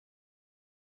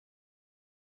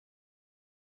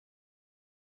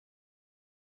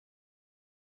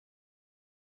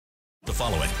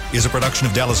following is a production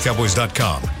of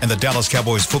DallasCowboys.com and the Dallas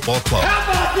Cowboys Football Club. How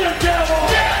about them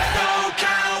Cowboys? Yeah, go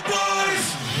Cowboys!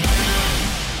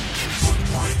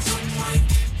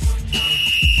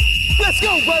 Let's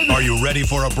go, baby! Are you ready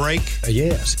for a break?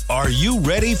 Yes. Are you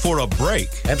ready for a break?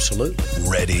 Absolutely.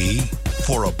 Ready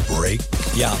for a break?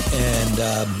 Yeah,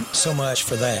 and so much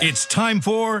for that. It's time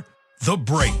for The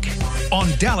Break on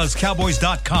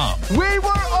DallasCowboys.com. We were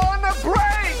on a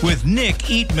break! With Nick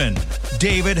Eatman,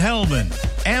 David Hellman,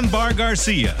 Ambar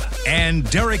Garcia, and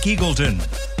Derek Eagleton.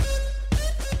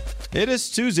 It is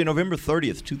Tuesday, November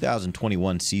 30th,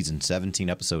 2021, Season 17,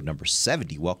 Episode number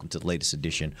 70. Welcome to the latest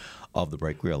edition of The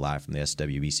Break. We are live from the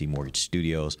SWBC Mortgage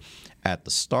Studios at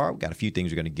the start. We've got a few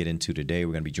things we're going to get into today.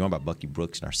 We're going to be joined by Bucky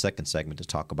Brooks in our second segment to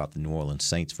talk about the New Orleans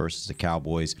Saints versus the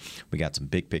Cowboys. We got some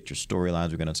big picture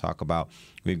storylines we're going to talk about.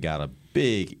 We've got a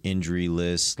big injury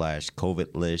list /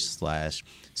 COVID list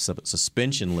 /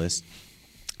 suspension list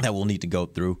that we'll need to go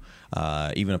through.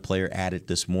 Even a player added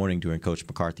this morning during Coach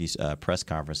McCarthy's press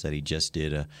conference that he just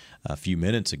did a few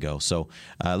minutes ago. So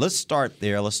let's start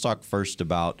there. Let's talk first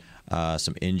about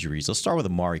some injuries. Let's start with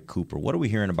Amari Cooper. What are we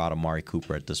hearing about Amari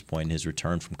Cooper at this point in his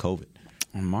return from COVID?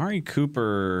 Amari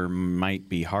Cooper might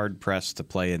be hard-pressed to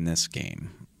play in this game.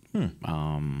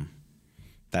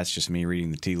 That's just me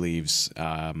reading the tea leaves.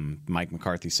 Mike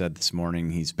McCarthy said this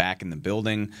morning he's back in the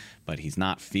building, but he's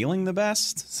not feeling the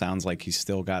best. Sounds like he's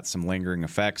still got some lingering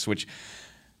effects, which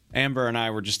Amber and I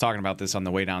were just talking about this on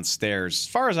the way downstairs. As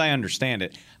far as I understand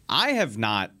it, I have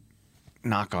not,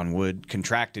 knock on wood,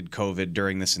 contracted COVID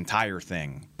during this entire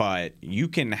thing, but you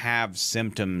can have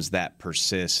symptoms that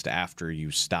persist after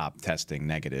you stop testing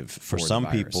negative for some the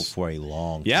virus. people for a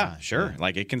long time. Yeah, sure.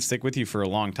 Like it can stick with you for a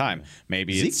long time.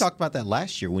 Maybe Zeke it's talked about that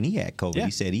last year when he had COVID. Yeah.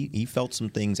 He said he felt some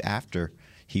things after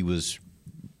he was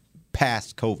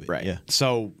past COVID. right. Yeah.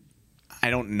 So I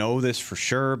don't know this for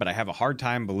sure, but I have a hard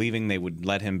time believing they would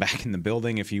let him back in the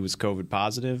building if he was COVID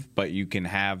positive. But you can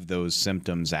have those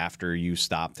symptoms after you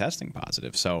stop testing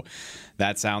positive. So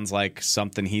that sounds like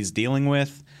something he's dealing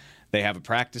with. They have a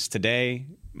practice today.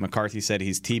 McCarthy said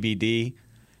he's TBD.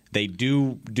 They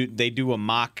do a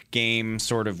mock game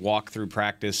sort of walk-through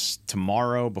practice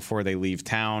tomorrow before they leave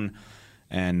town.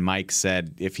 And Mike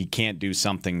said if he can't do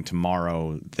something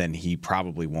tomorrow, then he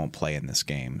probably won't play in this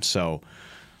game. So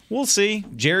we'll see.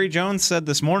 Jerry Jones said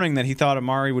this morning that he thought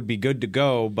Amari would be good to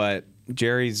go, but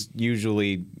Jerry's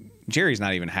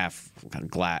not even half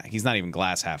glass. He's not even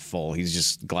glass half full. He's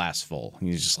just glass full.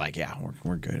 He's just like, yeah,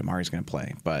 we're good. Amari's going to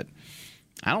play. But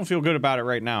I don't feel good about it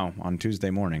right now on Tuesday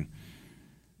morning.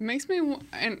 Makes me,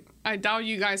 and I doubt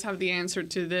you guys have the answer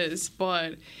to this,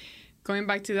 but going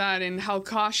back to that and how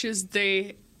cautious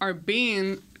they are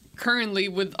being currently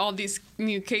with all these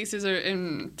new cases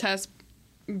and tests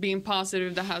being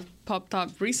positive that has popped up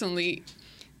recently,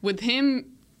 with him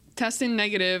testing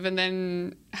negative and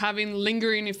then having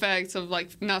lingering effects of like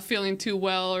not feeling too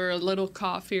well or a little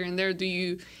cough here and there, do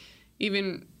you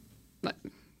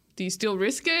still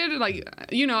risk it? Like,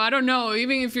 I don't know.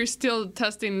 Even if you're still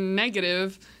testing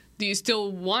negative, do you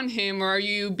still want him, or are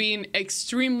you being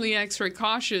extremely extra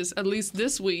cautious at least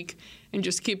this week and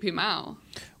just keep him out?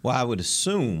 Well, I would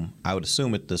assume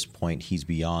at this point he's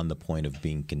beyond the point of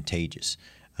being contagious.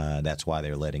 That's why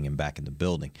they're letting him back in the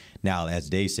building. Now, as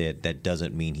Dave said, that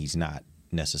doesn't mean he's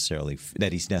necessarily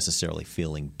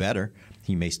feeling better.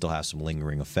 He may still have some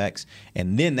lingering effects,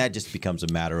 and then that just becomes a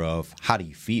matter of how do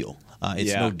you feel.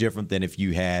 It's no different than if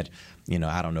you had,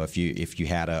 I don't know, if you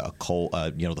had a cold,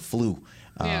 the flu.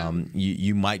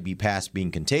 You might be past being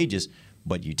contagious,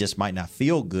 but you just might not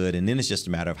feel good, and then it's just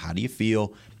a matter of how do you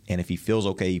feel. And if he feels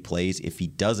okay, he plays. If he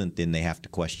doesn't, then they have to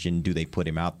question, do they put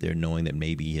him out there knowing that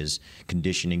maybe his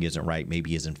conditioning isn't right,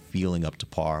 maybe he isn't feeling up to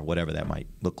par, whatever that might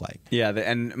look like. Yeah,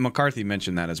 and McCarthy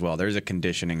mentioned that as well. There's a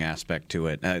conditioning aspect to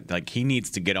it. Like he needs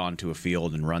to get onto a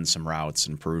field and run some routes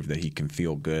and prove that he can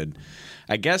feel good.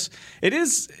 I guess it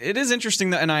is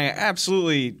interesting, and I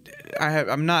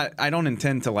don't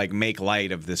intend to like make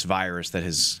light of this virus that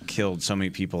has killed so many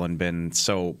people and been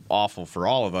so awful for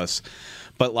all of us,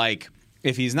 but like,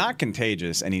 if he's not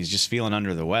contagious and he's just feeling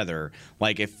under the weather,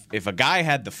 like if a guy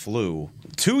had the flu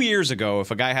 2 years ago, if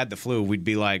a guy had the flu, we'd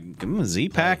be like, give him a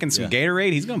Z-Pack and some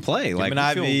Gatorade, he's going to play. Like, him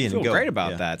an IV feel and go. Great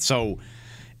about that. So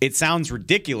it sounds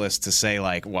ridiculous to say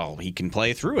like, well, he can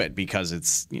play through it because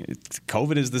it's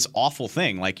COVID is this awful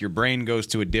thing. Like your brain goes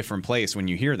to a different place when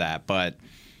you hear that, but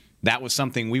that was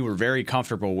something we were very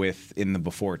comfortable with in the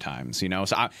before times,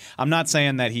 So I'm not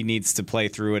saying that he needs to play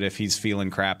through it if he's feeling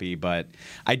crappy, but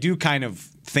I do kind of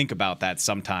think about that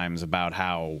sometimes, about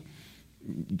how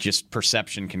just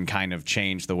perception can kind of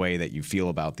change the way that you feel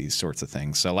about these sorts of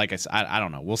things. So like I said, I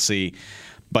don't know. We'll see.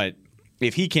 But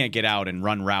if he can't get out and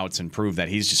run routes and prove that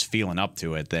he's just feeling up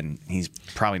to it, then he's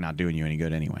probably not doing you any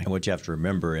good anyway. And what you have to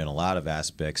remember, in a lot of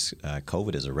aspects,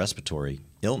 COVID is a respiratory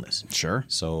illness. Sure.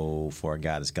 So for a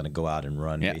guy that's going to go out and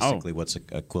run basically what's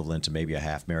equivalent to maybe a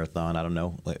half marathon, I don't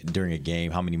know, during a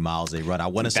game, how many miles they run. I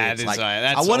want to say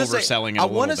that's overselling it I a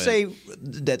want to little say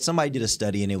that somebody did a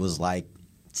study and it was like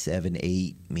 7,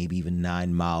 8, maybe even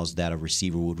 9 miles that a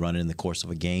receiver would run in the course of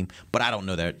a game. But I don't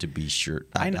know that to be sure.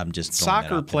 I'm just throwing that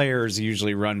soccer out there. players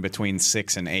usually run between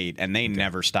 6 and 8, and they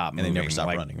never stop moving. And they never stop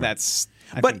running. Right? That's.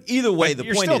 But either way, the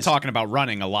you're point still is talking about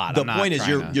running a lot. The point is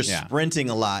you're sprinting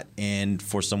a lot, and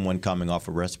for someone coming off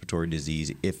a respiratory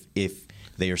disease, if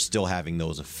they are still having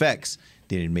those effects,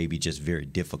 then it may be just very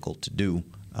difficult to do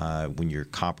when you're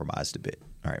compromised a bit.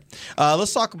 All right.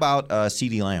 Let's talk about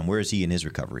CeeDee Lamb. Where is he in his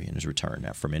recovery and his return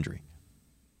from injury?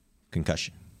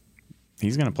 Concussion.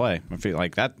 He's going to play. I feel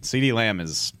like that. CeeDee Lamb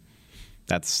is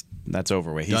that's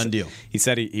over with. Done deal. He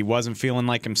said he wasn't feeling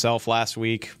like himself last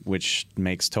week, which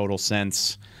makes total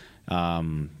sense.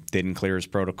 Didn't clear his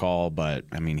protocol, but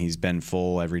I mean he's been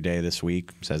full every day this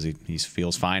week. Says he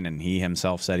feels fine, and he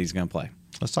himself said he's going to play.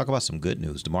 Let's talk about some good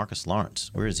news. DeMarcus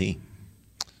Lawrence. Where is he?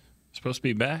 Supposed to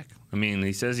be back. I mean,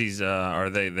 he says he's, or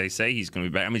they say he's going to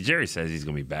be back. I mean, Jerry says he's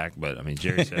going to be back, but I mean,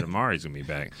 Jerry said Amari's going to be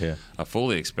back. Yeah. I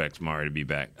fully expect Amari to be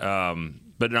back.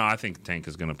 But no, I think Tank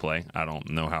is going to play. I don't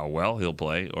know how well he'll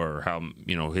play or how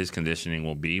his conditioning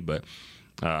will be, but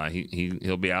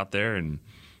he'll be out there, and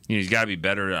he's got to be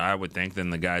better, I would think, than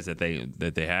the guys that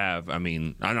they have. I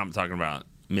mean, I'm not talking about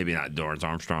maybe not Dorrance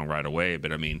Armstrong right away,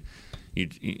 but I mean,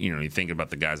 you think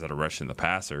about the guys that are rushing the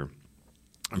passer.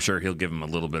 I'm sure he'll give him a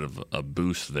little bit of a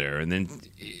boost there, and then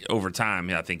over time,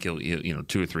 I think he'll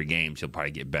 2 or 3 games, he'll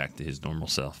probably get back to his normal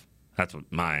self. That's what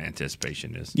my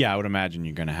anticipation is. Yeah, I would imagine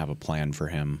you're going to have a plan for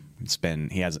him.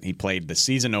 He played the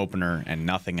season opener and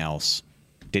nothing else.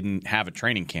 Didn't have a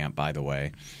training camp, by the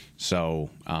way, so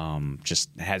just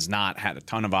has not had a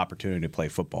ton of opportunity to play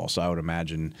football. So I would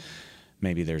imagine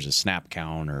maybe there's a snap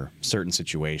count or certain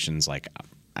situations like.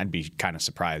 I'd be kind of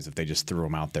surprised if they just threw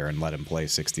him out there and let him play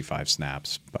 65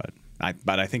 snaps,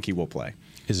 but I think he will play.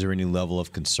 Is there any level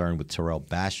of concern with Terrell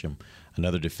Basham,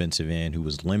 another defensive end who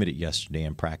was limited yesterday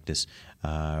in practice?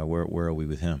 Where are we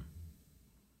with him?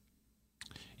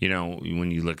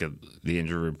 When you look at the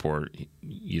injury report,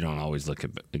 you don't always look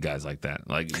at guys like that.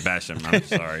 Like Basham, I'm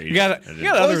sorry. you got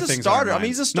other he's a things. starter. I mean,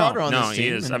 he's a starter on this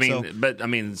team. No, he is. I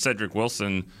mean, Cedric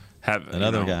Wilson.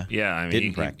 Another guy. Yeah, I mean,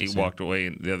 didn't practice. He walked away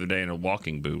the other day in a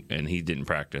walking boot, and he didn't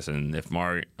practice. And if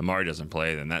Amari doesn't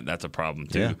play, then that's a problem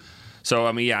too. Yeah. So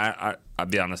I mean, I'll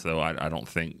be honest though, I don't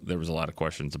think there was a lot of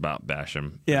questions about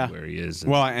Basham. Where he is.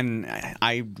 Well, and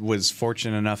I was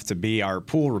fortunate enough to be our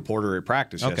pool reporter at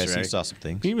practice yesterday. Okay, so you saw some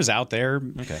things. He was out there.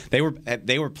 Okay,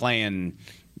 they were playing.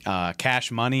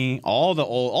 Cash Money, all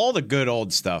the good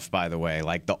old stuff, by the way,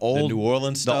 like the New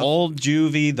Orleans stuff, the old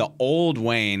Juvie, the old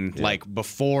Wayne, like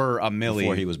before a Millie,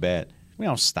 before he was bad. We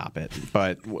don't stop it,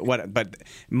 but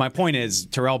my point is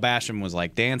Terrell Basham was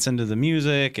like dancing to the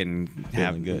music and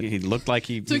he looked like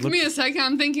he took me a second.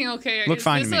 I'm thinking, okay, is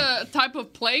this a type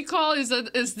of play call? Is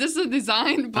this a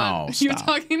design? But you're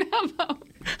talking about.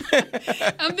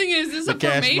 I'm thinking, is this a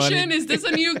formation? Is this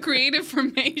a new creative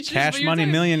formation? Cash Money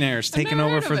Millionaires taking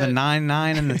over for the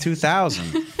 99 and the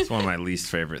 2000. It's one of my least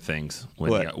favorite things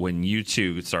when you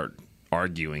two start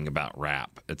arguing about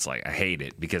rap. It's like I hate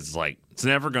it because it's like it's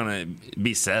never gonna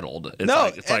be settled.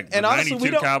 It's like and honestly,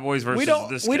 92 Cowboys versus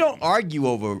this. We don't argue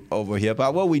over hip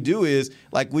hop. What we do is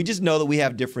we just know that we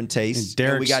have different tastes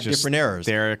and we got different errors.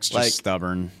 Derek's just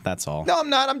stubborn. That's all. No, I'm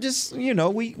not. I'm just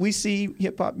we see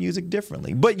hip hop music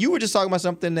differently. But you were just talking about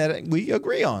something that we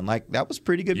agree on. Like that was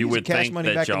pretty good music. Cash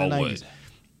Money back in the 90s.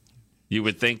 You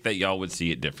would think that y'all would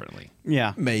see it differently.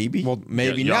 Yeah, maybe. Well,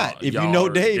 maybe not. If you know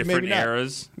Dave, maybe not.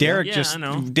 Eras.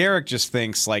 Derek just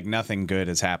thinks like nothing good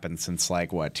has happened since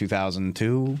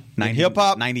 2002, hip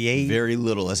hop, 98. Very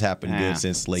little has happened good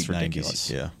since late 90s.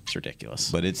 Yeah, it's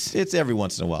ridiculous. But it's every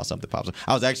once in a while something pops up.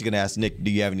 I was actually going to ask Nick,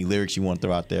 do you have any lyrics you want to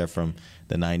throw out there from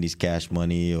the 90s Cash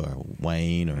Money or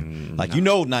Wayne or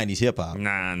 90s hip hop?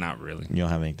 Nah, not really. You don't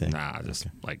have anything? Nah, just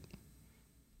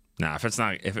Nah,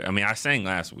 I sang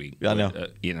last week. I know.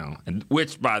 And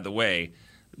which, by the way,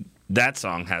 that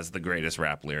song has the greatest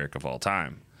rap lyric of all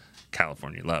time,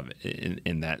 "California Love,"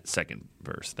 in that second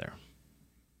verse there.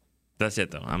 That's it,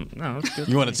 though. It's good.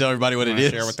 You want to tell everybody what it is?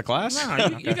 Share with the class?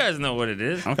 No, you guys know what it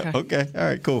is. Okay. Okay. All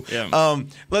right. Cool. Yeah.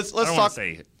 Let's talk.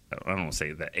 I don't want to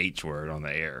say the H word on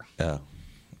the air. Oh.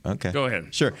 Okay. Go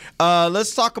ahead. Sure.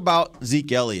 Let's talk about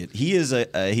Zeke Elliott. He is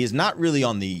not really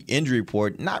on the injury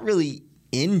report. Not really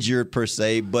injured per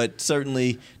se, but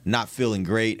certainly not feeling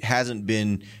great. Hasn't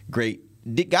been great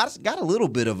got a little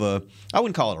bit of a, I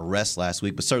wouldn't call it a rest last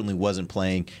week, but certainly wasn't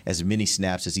playing as many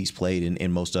snaps as he's played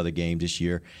in most other games this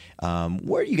year.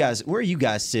 Where you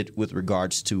guys sit with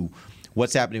regards to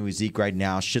what's happening with Zeke right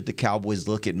now? Should the Cowboys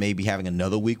look at maybe having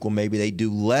another week where maybe they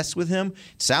do less with him?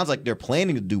 It sounds like they're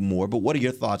planning to do more, but what are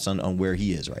your thoughts on where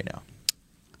he is right now?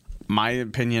 My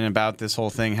opinion about this whole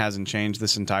thing hasn't changed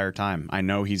this entire time. I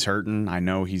know he's hurting. I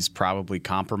know he's probably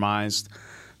compromised.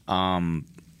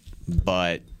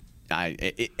 But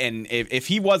if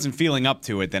he wasn't feeling up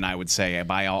to it, then I would say,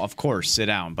 of course, sit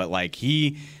down. But like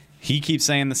he keeps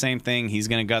saying the same thing. He's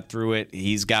going to gut through it.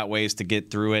 He's got ways to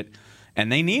get through it. And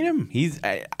they need him.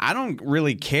 I don't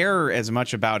really care as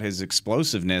much about his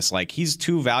explosiveness. Like, he's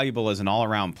too valuable as an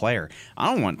all-around player.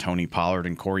 I don't want Tony Pollard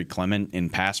and Corey Clement in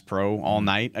pass pro all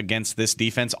night against this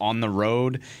defense on the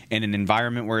road in an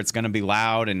environment where it's going to be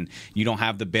loud and you don't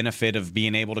have the benefit of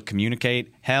being able to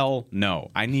communicate. Hell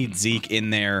no. I need Zeke in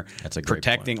there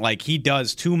protecting. Like, he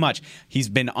does too much. He's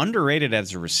been underrated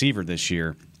as a receiver this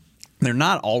year. They're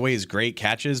not always great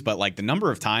catches, but like the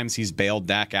number of times he's bailed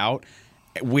Dak out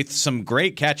with some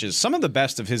great catches, some of the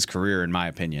best of his career, in my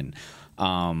opinion.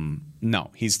 No,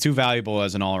 he's too valuable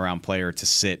as an all-around player to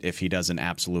sit if he doesn't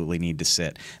absolutely need to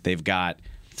sit. They've got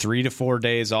 3 to 4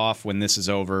 days off when this is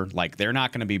over. Like, they're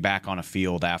not going to be back on a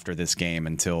field after this game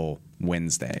until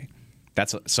Wednesday.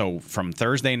 So from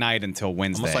Thursday night until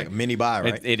Wednesday. Almost like a mini bye,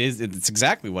 right? It's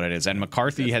exactly what it is. And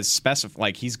McCarthy has specified,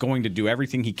 like, he's going to do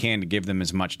everything he can to give them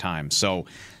as much time. So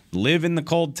live in the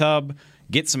cold tub.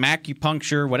 Get some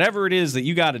acupuncture, whatever it is that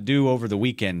you got to do over the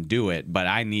weekend, do it. But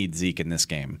I need Zeke in this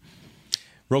game.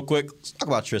 Real quick, let's talk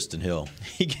about Tristan Hill.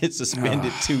 He gets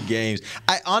suspended 2 games.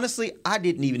 I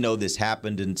didn't even know this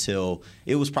happened until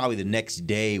it was probably the next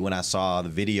day when I saw the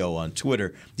video on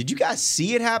Twitter. Did you guys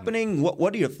see it happening?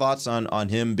 What are your thoughts on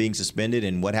him being suspended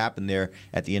and what happened there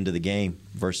at the end of the game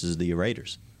versus the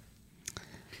Raiders?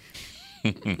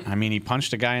 I mean, he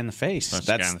punched a guy in the face.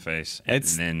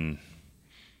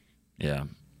 Yeah.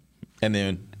 And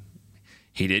then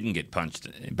he didn't get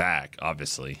punched back,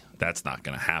 obviously. That's not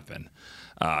going to happen.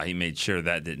 He made sure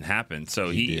that didn't happen. So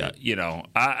I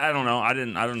don't know. I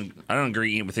don't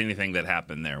agree with anything that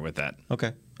happened there with that.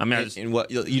 Okay. I mean,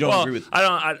 what you don't agree with?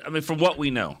 I mean, from what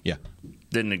we know. Yeah.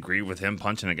 Didn't agree with him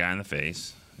punching a guy in the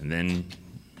face. And then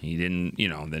he didn't,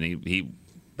 then he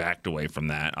backed away from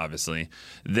that, obviously.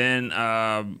 Then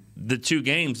the 2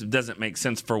 games doesn't make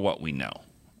sense for what we know.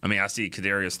 I mean, I see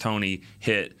Kadarius Toney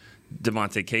hit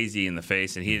Devontae Casey in the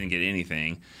face, and he didn't get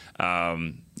anything.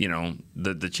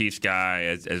 The Chiefs guy,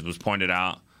 as was pointed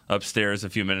out upstairs a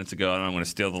few minutes ago, I don't want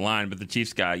to steal the line, but the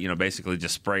Chiefs guy, basically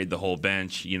just sprayed the whole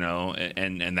bench,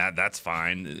 and that's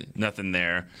fine. Nothing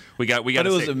there. But it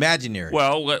was imaginary.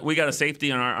 Well, we got a safety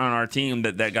on our team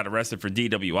that got arrested for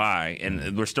DWI,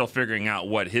 and we're still figuring out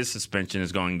what his suspension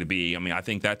is going to be. I mean, I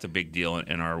think that's a big deal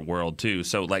in our world too.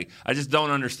 So, I just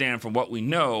don't understand from what we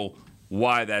know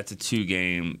why that's a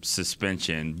 2-game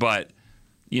suspension. But,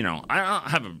 I don't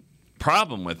have a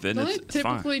problem with it. Don't it's they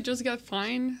typically fine. Just get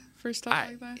fined for stuff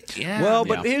like that? Yeah. Well,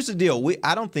 but here's the deal.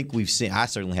 I don't think we've seen – I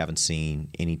certainly haven't seen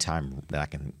any time that I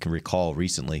can recall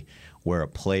recently where a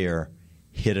player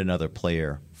hit another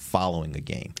player following a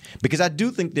game. Because I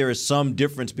do think there is some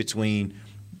difference between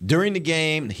during the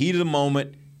game, the heat of the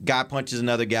moment, guy punches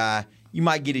another guy. You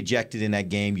might get ejected in that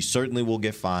game. You certainly will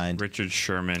get fined. Richard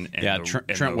Sherman and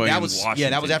Trent Williams.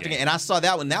 That was after game. And I saw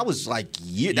that one. That was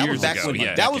years back ago, when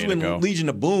yeah, that was when Legion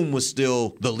of Boom was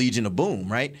still the Legion of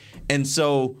Boom, right? And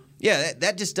so,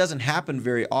 that just doesn't happen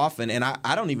very often. And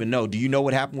I don't even know. Do you know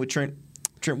what happened with Trent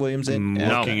Williams? I'm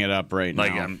looking it up right now.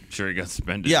 I'm sure he got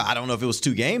suspended. Yeah, I don't know if it was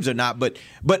 2 games or not, but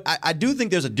I do think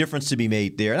there's a difference to be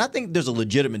made there, and I think there's a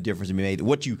legitimate difference to be made.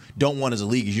 What you don't want as a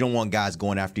league is you don't want guys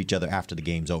going after each other after the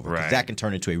game's over. Right. That can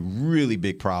turn into a really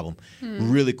big problem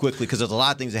really quickly because there's a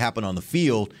lot of things that happen on the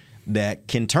field that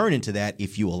can turn into that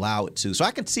if you allow it to. So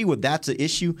I can see where that's an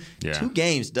issue. Yeah. 2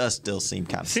 games does still seem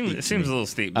kind of steep. It seems a little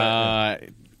steep. But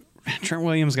Trent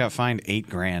Williams got fined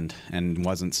 $8,000 and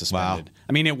wasn't suspended. Wow.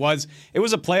 I mean, it was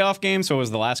a playoff game, so it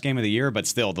was the last game of the year. But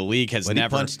still, the league has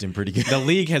never he punched him pretty good. The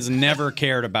league has never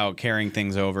cared about carrying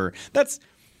things over.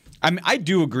 I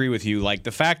do agree with you. Like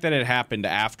the fact that it happened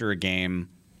after a game,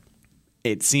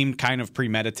 it seemed kind of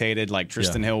premeditated. Like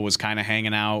Tristan Hill was kind of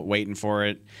hanging out, waiting for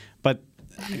it. But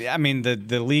I mean,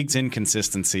 the league's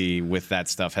inconsistency with that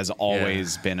stuff has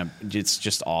always been it's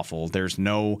just awful. There's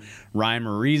no rhyme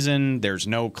or reason. There's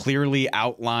no clearly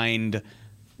outlined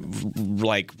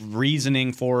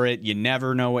reasoning for it. You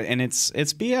never know it, and it's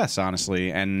BS,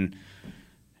 honestly. And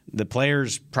the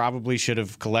players probably should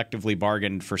have collectively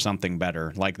bargained for something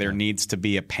better. Like there needs to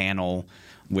be a panel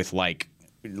with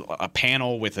a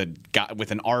panel with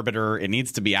an arbiter. It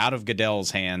needs to be out of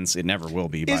Goodell's hands. It never will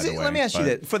be, by the way. Let me ask you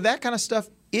that. For that kind of stuff,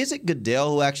 is it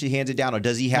Goodell who actually hands it down, or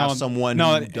does he have someone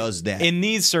who does that? In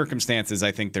these circumstances,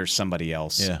 I think there's somebody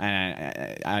else. Yeah.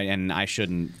 And I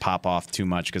shouldn't pop off too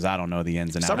much because I don't know the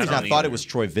ins and For outs. some reason, I thought it was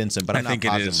Troy Vincent, but I'm not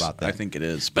positive about that. I think it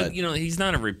is. But he's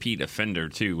not a repeat offender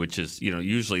too, which is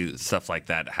usually stuff like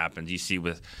that happens. You see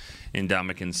with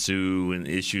Ndamukong Suh and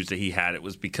issues that he had, it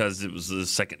was because it was the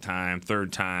second time,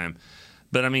 third time.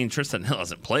 But I mean, Tristan Hill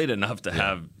hasn't played enough to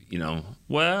have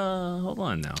Well, hold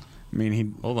on now. I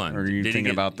mean, hold on. Are you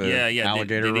thinking about the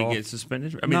alligator did roll? Did he get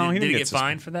suspended? I mean, did he get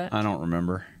fined for that? I don't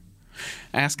remember.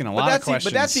 Asking a lot of questions.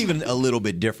 But that's even a little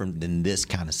bit different than this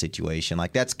kind of situation.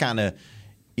 Like that's kind of.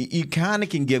 You kind of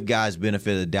can give guys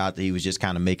benefit of the doubt that he was just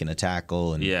kind of making a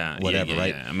tackle and whatever,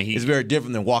 right? Yeah. I mean, it's very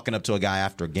different than walking up to a guy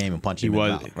after a game and punching him in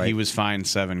the mouth, right? He was fined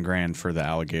 $7,000 for the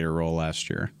alligator roll last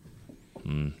year.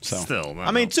 So still,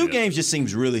 I mean, 2 games just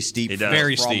seems really steep.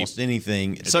 Very for steep. Almost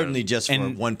anything. Certainly just for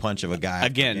one punch of a guy.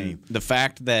 Again, the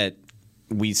fact that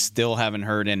we still haven't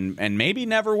heard and maybe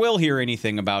never will hear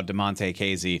anything about DeMonte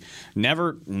Casey.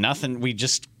 Nothing. We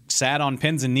just sat on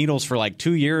pins and needles for like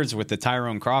 2 years with the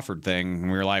Tyrone Crawford thing.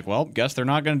 And we were like, well, guess they're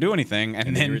not going to do anything.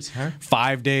 And then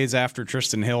 5 days after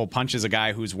Tristan Hill punches a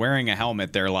guy who's wearing a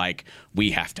helmet, they're like,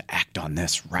 we have to act on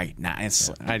this right now.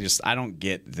 I don't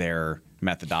get their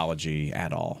methodology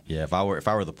at all. Yeah, if I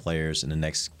were the players in the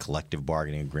next collective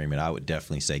bargaining agreement, I would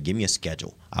definitely say, give me a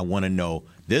schedule. I want to know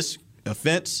this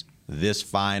offense, this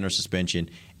fine or suspension,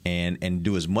 and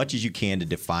do as much as you can to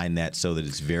define that so that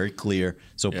it's very clear,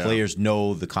 so players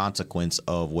know the consequence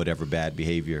of whatever bad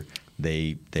behavior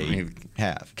they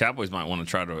have. Cowboys might want to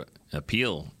try to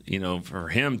appeal, for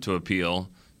him to appeal.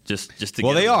 Just to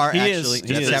well, get they him. are actually.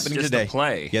 That's happening just today. To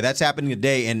play. Yeah, that's happening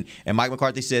today. And Mike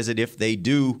McCarthy says that if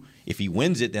he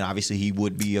wins it, then obviously he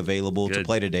would be available to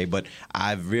play today. But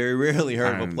I've very rarely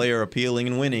heard of a player appealing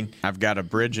and winning. I've got a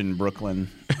bridge in Brooklyn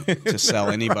to sell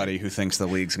anybody who thinks the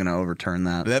league's going to overturn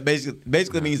that. That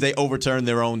basically means they overturn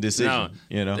their own decision.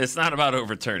 No, it's not about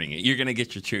overturning it. You're going to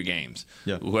get your 2 games.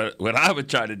 Yeah. What I would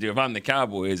try to do if I'm the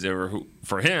Cowboys, or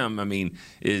for him,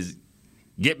 is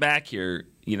get back here.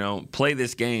 Play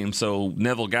this game so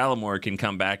Neville Gallimore can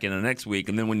come back in the next week,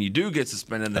 and then when you do get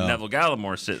suspended, then Neville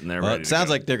Gallimore's sitting there. Well, ready it sounds to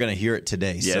go. like they're going to hear it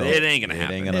today. Yeah, so it ain't going to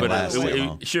happen. It ain't going to last that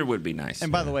long. It sure would be nice.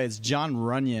 And by the way, it's John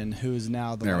Runyon who is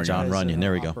now the vice president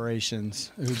of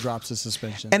operations who drops the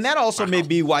suspension. And that also may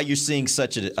be why you're seeing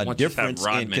such a difference.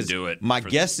 Because my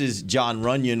guess is John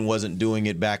Runyon wasn't doing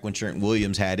it back when Trent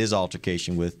Williams had his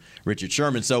altercation with Richard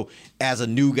Sherman. So as a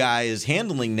new guy is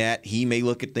handling that, he may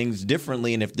look at things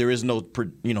differently. And if there is no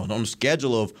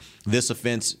schedule of this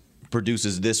offense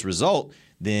produces this result,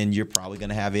 then you're probably going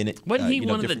to have in it. Wasn't he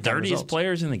one of the dirtiest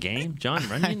players in the game, John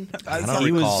Runyon? I don't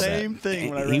recall that. Same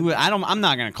thing. I'm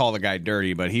not going to call the guy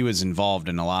dirty, but he was involved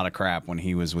in a lot of crap when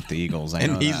he was with the Eagles.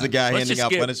 And he's the guy handing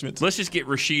out punishments. Let's just get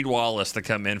Rasheed Wallace to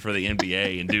come in for the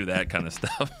NBA and do that kind of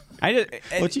stuff.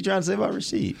 What you trying to say about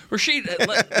Rasheed?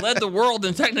 Rasheed led the world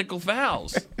in technical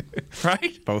fouls,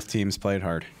 right? Both teams played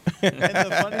hard. And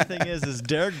the funny thing is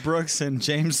Derek Brooks and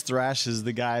James Thrash is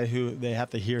the guy who they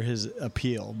have to hear his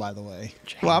appeal, by the way.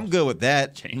 Well, I'm good with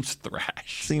that. James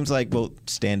Thrash. Seems like both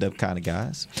stand-up kind of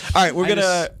guys. All right, we're going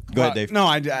to – go ahead, Dave. No,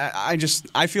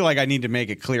 I feel like I need to make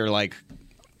it clear, like,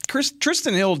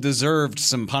 Tristan Hill deserved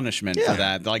some punishment for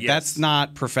that. Like, that's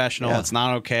not professional. It's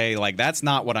not okay. Like, that's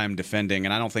not what I'm defending,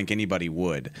 and I don't think anybody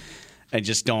would. I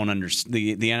just don't understand.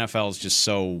 The NFL is just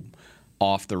so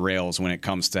off the rails when it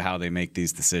comes to how they make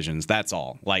these decisions. That's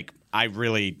all. Like, I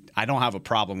don't have a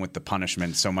problem with the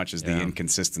punishment so much as the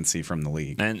inconsistency from the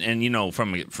league.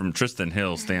 And from Tristan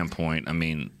Hill's standpoint,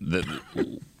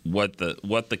 what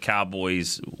the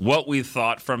Cowboys, what we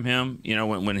thought from him,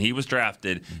 when he was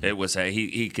drafted, it was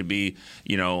he could be,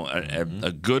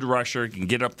 a good rusher, can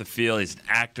get up the field. He's an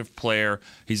active player.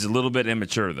 He's a little bit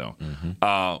immature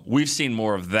though. We've seen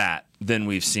more of that than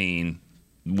we've seen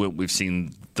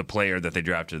the player that they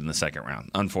drafted in the second round.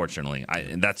 Unfortunately,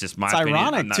 and that's just my opinion. It's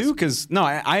ironic too, because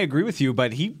I agree with you,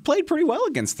 but he played pretty well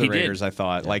against the Raiders. I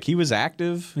thought like he was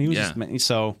active. He was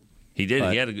so. He did.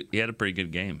 But he had a pretty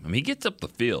good game. He gets up the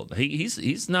field.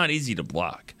 He's not easy to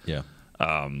block. Yeah.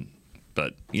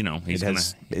 But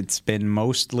it's been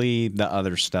mostly the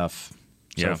other stuff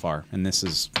so far, and this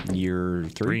is year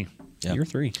 3. Yep. Year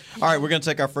 3. All right, we're going to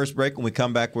take our first break. When we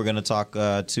come back, we're going to talk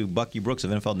to Bucky Brooks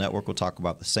of NFL Network. We'll talk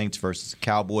about the Saints versus the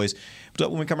Cowboys. But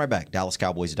when we come right back,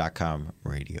 DallasCowboys.com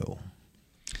radio.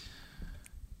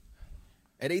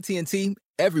 At AT&T,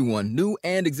 everyone, new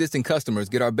and existing customers,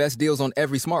 get our best deals on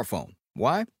every smartphone.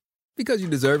 Why? Because you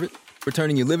deserve it. For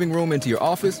turning your living room into your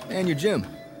office and your gym.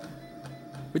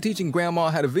 We're teaching Grandma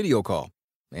how to video call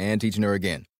and teaching her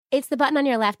again. It's the button on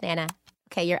your left, Nana.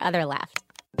 Okay, your other left.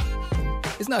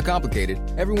 It's not complicated.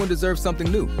 Everyone deserves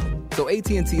something new. So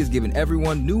AT&T is giving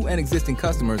everyone, new and existing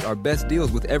customers, our best deals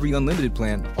with every unlimited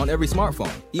plan on every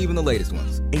smartphone, even the latest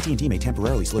ones. AT&T may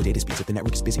temporarily slow data speeds if the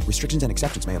network is busy. Restrictions and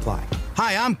exceptions may apply.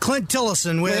 Hi, I'm Clint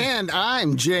Tillison with... And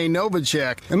I'm Jay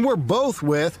Novacek, and we're both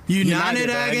with... United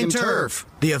Ag and Turf,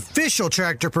 the official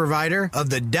tractor provider of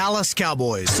the Dallas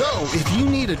Cowboys. So, if you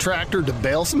need a tractor to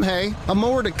bale some hay, a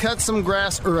mower to cut some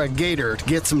grass, or a gator to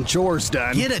get some chores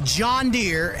done... Get a John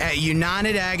Deere at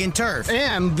United Ag and Turf.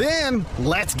 And then,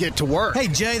 let's get to work. Hey,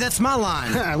 Jay, that's my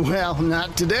line. Well,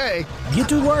 not today. Get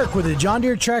to work with a John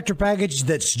Deere tractor package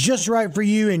that's just right for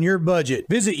you and your budget.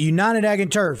 Visit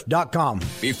UnitedAgAndTurf.com.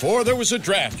 Before there was a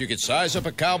draft, you could size up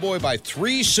a cowboy by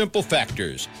 3 simple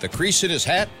factors: the crease in his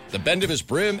hat, the bend of his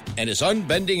brim, and his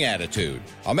unbending attitude.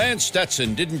 A man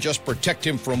Stetson didn't just protect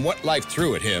him from what life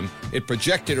threw at him, it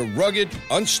projected a rugged,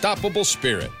 unstoppable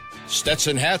spirit.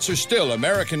 Stetson hats are still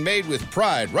American-made with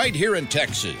pride right here in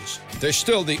Texas. They're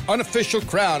still the unofficial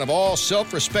crown of all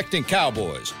self-respecting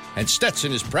cowboys, and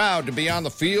Stetson is proud to be on the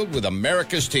field with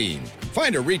America's team.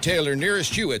 Find a retailer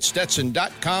nearest you at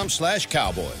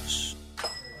stetson.com/cowboys.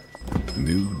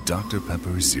 New Dr.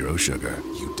 Pepper Zero Sugar.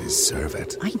 You deserve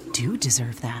it. I do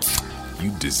deserve that.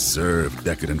 You deserve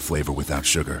decadent flavor without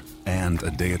sugar, and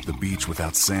a day at the beach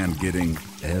without sand getting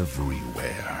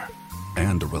everywhere.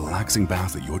 And a relaxing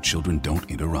bath that your children don't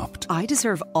interrupt. I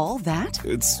deserve all that?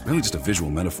 It's really just a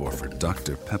visual metaphor for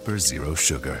Dr. Pepper Zero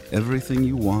Sugar. Everything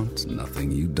you want,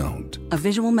 nothing you don't. A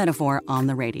visual metaphor on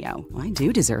the radio. I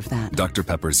do deserve that. Dr.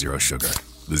 Pepper Zero Sugar.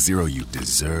 The zero you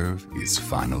deserve is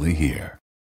finally here.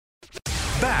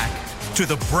 Back to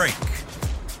the break.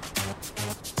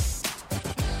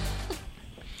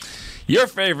 Your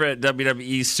favorite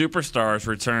WWE superstars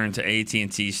return to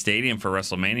AT&T Stadium for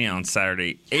WrestleMania on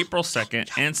Saturday, April 2nd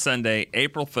and Sunday,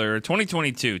 April 3rd,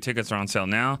 2022. Tickets are on sale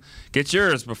now. Get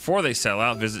yours before they sell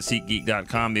out. Visit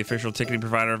SeatGeek.com, the official ticketing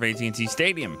provider of AT&T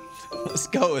Stadium. Let's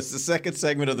go. It's the second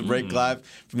segment of the break live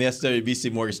from the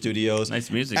SWBC Mortgage Studios.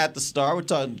 Nice music. At the Star, we're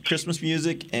talking Christmas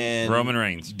music and Roman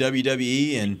Reigns,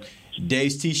 WWE, and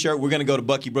Dave's T-shirt. We're going to go to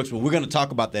Bucky Brooks, but we're going to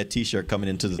talk about that T-shirt coming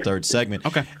into the third segment.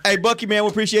 Okay. Hey, Bucky, man, we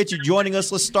appreciate you joining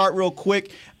us. Let's start real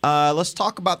quick. Let's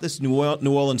talk about this New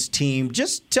Orleans team.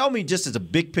 Just tell me, just as a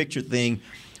big picture thing,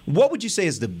 what would you say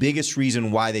is the biggest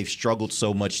reason why they've struggled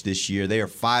so much this year? They are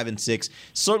 5-6.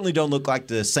 Certainly don't look like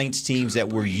the Saints teams that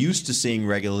we're used to seeing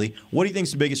regularly. What do you think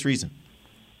is the biggest reason?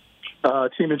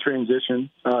 Team in transition.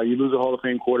 You lose a Hall of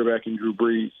Fame quarterback in Drew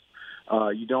Brees.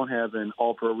 You don't have an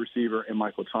all-pro receiver in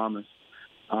Michael Thomas.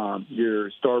 Your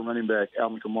star running back,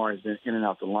 Alvin Kamara, has been in and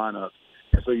out the lineup.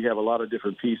 And so you have a lot of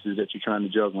different pieces that you're trying to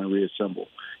juggle and reassemble.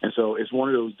 And so it's one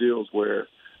of those deals where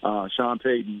Sean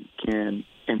Payton can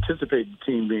anticipate the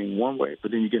team being one way,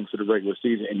 but then you get into the regular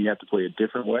season and you have to play a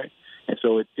different way. And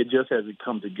so it just hasn't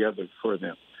come together for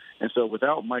them. And so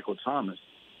without Michael Thomas,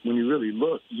 when you really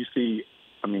look, you see,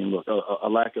 a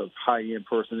lack of high-end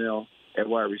personnel at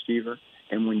wide receiver.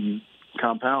 And when you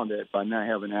compound that by not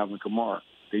having Alvin Kamara,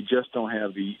 they just don't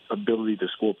have the ability to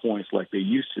score points like they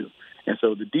used to. And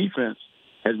so the defense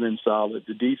has been solid.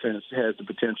 The defense has the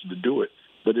potential to do it.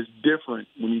 But it's different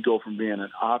when you go from being an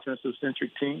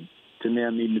offensive-centric team to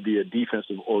now needing to be a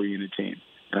defensive-oriented team.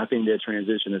 And I think that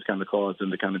transition has kind of caused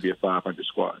them to kind of be a 500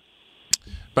 squad.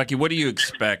 Bucky, what do you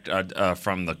expect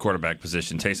from the quarterback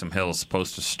position? Taysom Hill is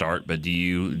supposed to start, but do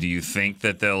you think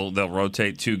that they'll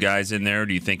rotate 2 guys in there, or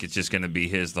do you think it's just going to be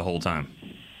his the whole time?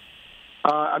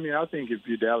 I think if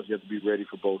you're Dallas, you have to be ready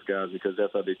for both guys because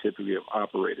that's how they typically have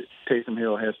operated. Taysom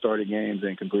Hill has started games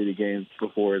and completed games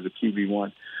before as a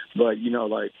QB1. But,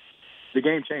 the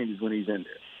game changes when he's in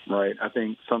there, right? I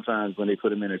think sometimes when they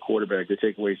put him in at quarterback, they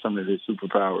take away some of his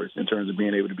superpowers in terms of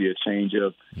being able to be a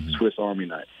change-up Swiss Army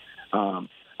knife.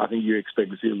 I think you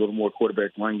expect to see a little more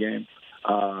quarterback run game.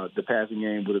 The passing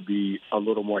game would be a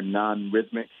little more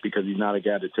non-rhythmic because he's not a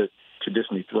guy that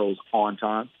traditionally throws on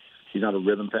time. He's not a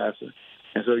rhythm passer.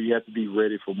 And so you have to be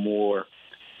ready for more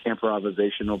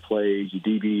improvisational plays. Your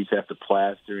DBs have to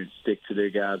plaster and stick to their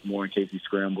guys more in case he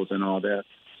scrambles and all that.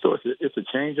 So it's a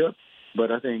change-up.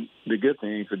 But I think the good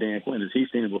thing for Dan Quinn is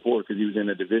he's seen it before because he was in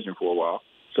the division for a while.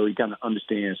 So he kind of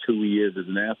understands who he is as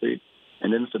an athlete.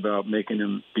 And then it's about making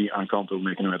him be uncomfortable,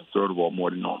 making him have to throw the ball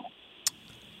more than normal.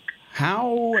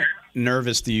 How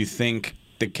nervous do you think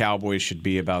the Cowboys should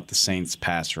be about the Saints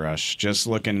pass rush? Just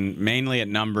looking mainly at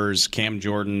numbers, Cam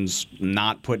Jordan's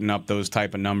not putting up those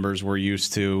type of numbers we're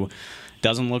used to.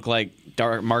 Doesn't look like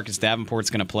Marcus Davenport's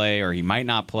going to play, or he might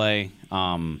not play.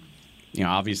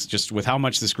 obviously, just with how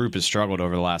much this group has struggled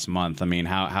over the last month, I mean,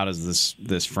 how does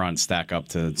this front stack up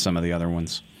to some of the other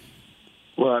ones?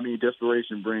 Well, I mean,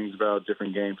 desperation brings about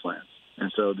different game plans. And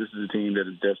so this is a team that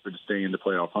is desperate to stay in the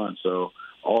playoff hunt. So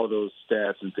all those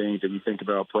stats and things that you think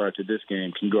about prior to this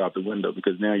game can go out the window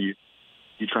because now you're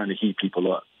trying to heat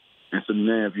people up. And so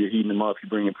now if you're heating them up, you're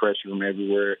bringing pressure from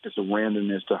everywhere. It's a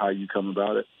randomness to how you come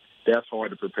about it. That's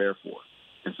hard to prepare for.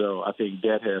 And so I think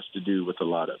that has to do with a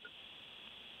lot of it.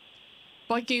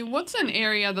 Bucky, what's an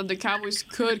area that the Cowboys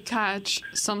could catch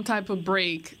some type of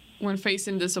break when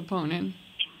facing this opponent?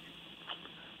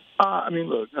 I mean,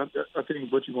 look, I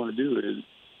think what you want to do is,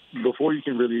 before you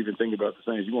can really even think about the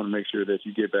Saints, you want to make sure that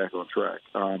you get back on track.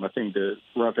 I think the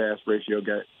run-pass ratio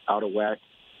got out of whack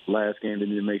last game. They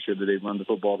need to make sure that they run the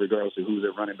football regardless of who's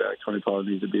their running back. Tony Pollard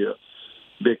needs to be a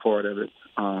big part of it.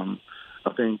 I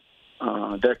think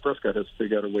Dak Prescott has to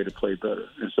figure out a way to play better.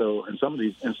 And so in some of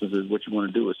these instances, what you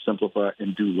want to do is simplify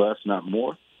and do less, not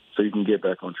more, so you can get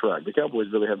back on track. The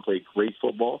Cowboys really haven't played great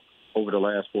football over the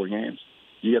last 4 games.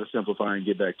 You got to simplify and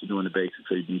get back to doing the basics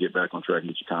so you can get back on track and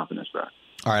get your confidence back.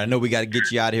 All right, I know we got to get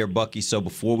you out of here, Bucky. So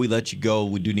before we let you go,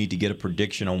 we do need to get a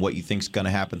prediction on what you think is going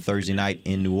to happen Thursday night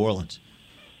in New Orleans.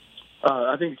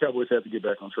 I think the Cowboys have to get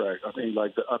back on track. I think,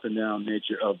 like, the up-and-down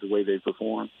nature of the way they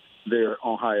perform, they're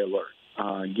on high alert.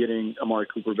 Getting Amari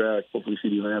Cooper back, hopefully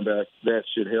CeeDee Lamb back, that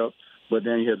should help. But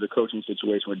then you have the coaching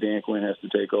situation where Dan Quinn has to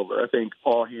take over. I think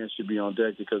all hands should be on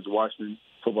deck because the Washington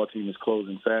football team is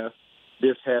closing fast.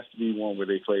 This has to be one where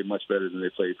they play much better than they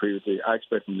played previously. I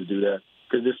expect them to do that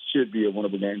because this should be a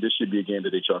winnable game. This should be a game that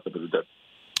they chalk up as a W.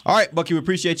 All right, Bucky, we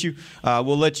appreciate you.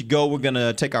 We'll let you go. We're going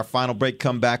to take our final break,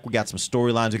 come back. We got some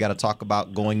storylines we got to talk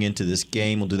about going into this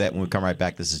game. We'll do that when we come right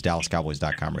back. This is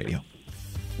DallasCowboys.com radio.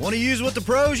 Want to use what the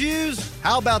pros use?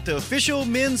 How about the official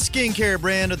men's skincare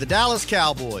brand of the Dallas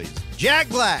Cowboys, Jack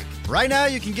Black? Right now,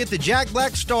 you can get the Jack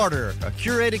Black Starter, a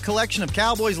curated collection of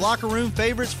Cowboys locker room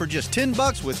favorites for just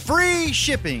 $10 with free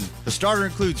shipping. The starter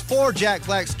includes 4 Jack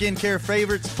Black skincare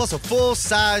favorites plus a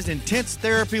full-sized intense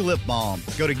therapy lip balm.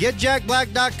 Go to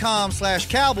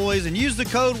getjackblack.com/Cowboys and use the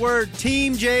code word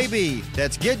TEAMJB.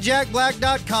 That's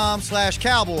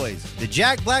getjackblack.com/Cowboys. The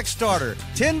Jack Black Starter,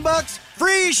 $10,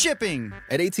 free shipping.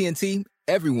 At AT&T,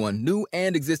 everyone, new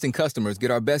and existing customers,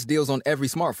 get our best deals on every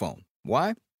smartphone.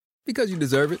 Why? Because you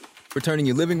deserve it. For turning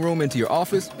your living room into your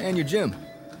office and your gym.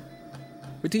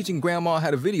 For teaching Grandma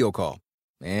how to video call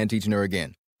and teaching her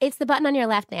again. It's the button on your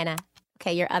left, Nana.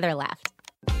 Okay, your other left.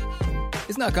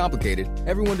 It's not complicated.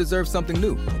 Everyone deserves something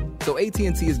new. So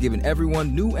AT&T is giving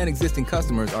everyone, new and existing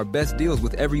customers, our best deals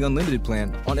with every unlimited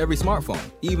plan on every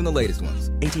smartphone, even the latest ones.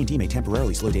 AT&T may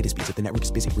temporarily slow data speeds if the network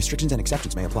is busy. Restrictions and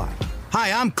exceptions may apply.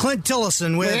 Hi, I'm Clint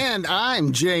Tillison with... And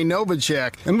I'm Jay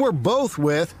Novacek, and we're both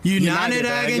with... United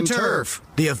Ag and Turf,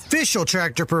 the official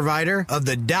tractor provider of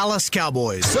the Dallas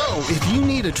Cowboys. So, if you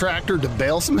need a tractor to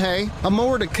bale some hay, a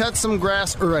mower to cut some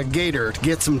grass, or a gator to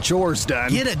get some chores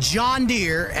done... Get a John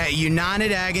Deere at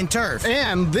United Ag and Turf.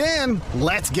 And then,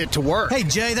 let's get to work. Hey,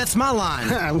 Jay, that's my line.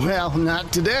 Well,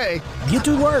 not today. Get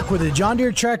to work with a John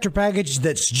Deere tractor package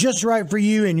that's just right for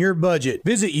you and your budget.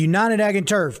 Visit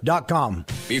UnitedAgAndTurf.com.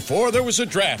 Before there was a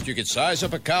draft, you could size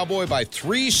up a cowboy by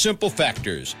 3 simple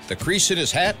factors: the crease in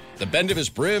his hat, the bend of his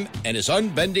brim, and his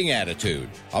unbending attitude.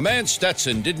 A man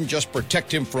Stetson didn't just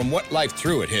protect him from what life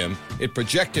threw at him, it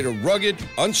projected a rugged,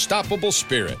 unstoppable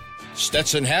spirit.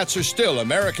 Stetson hats are still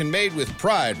American-made with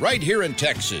pride right here in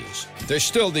Texas. They're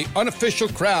still the unofficial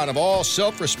crown of all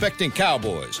self-respecting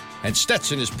cowboys, and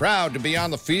Stetson is proud to be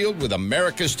on the field with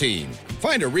America's team.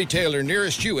 Find a retailer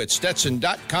nearest you at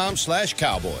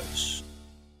Stetson.com/Cowboys.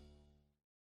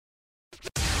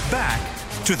 Back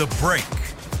to the break.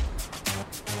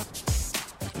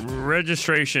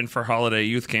 Registration for holiday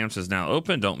youth camps is now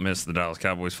open. Don't miss the Dallas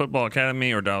Cowboys Football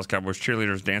Academy or Dallas Cowboys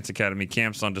Cheerleaders Dance Academy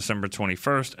camps on December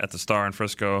 21st at the Star in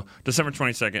Frisco, December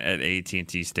 22nd at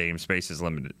AT&T Stadium. Space is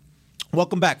limited.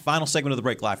 Welcome back. Final segment of the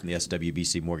break, live from the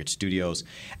SWBC Mortgage Studios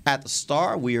at the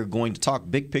Star. We are going to talk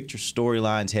big picture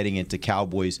storylines heading into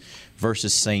Cowboys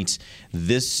versus Saints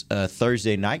this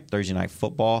Thursday night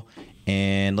football.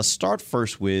 And let's start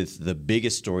first with the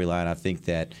biggest storyline. I think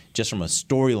that just from a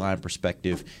storyline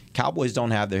perspective, Cowboys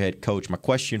don't have their head coach. My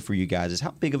question for you guys is,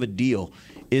 how big of a deal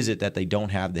is it that they don't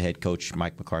have the head coach,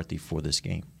 Mike McCarthy, for this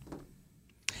game?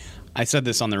 I said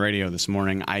this on the radio this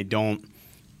morning. I think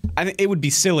it would be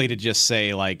silly to just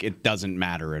say, like, it doesn't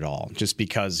matter at all just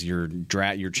because you're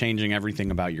changing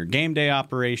everything about your game day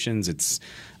operations. It's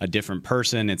a different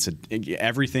person.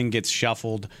 Everything gets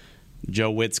shuffled.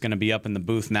 Joe Witt's going to be up in the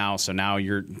booth now, so now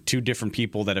you're 2 different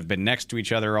people that have been next to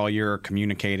each other all year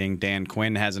communicating. Dan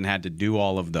Quinn hasn't had to do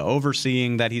all of the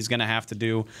overseeing that he's going to have to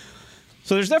do.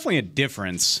 So there's definitely a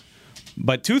difference,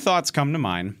 but two thoughts come to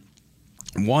mind.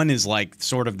 One is like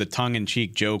sort of the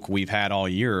tongue-in-cheek joke we've had all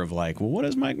year of like, well, what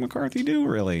does Mike McCarthy do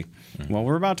really? Well,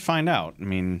 we're about to find out. I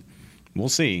mean, we'll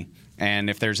see. And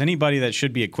if there's anybody that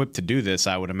should be equipped to do this,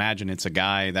 I would imagine it's a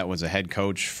guy that was a head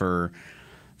coach for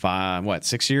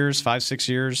 6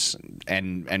 years,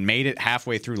 and made it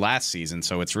halfway through last season.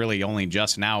 So it's really only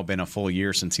just now been a full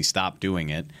year since he stopped doing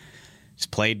it. He's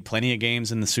played plenty of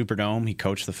games in the Superdome. He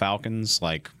coached the Falcons.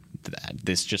 Like,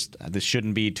 this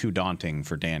shouldn't be too daunting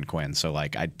for Dan Quinn. So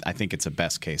like I think it's a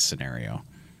best case scenario.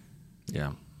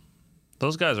 Yeah.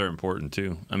 Those guys are important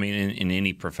too. I mean, in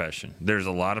any profession, there's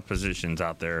a lot of positions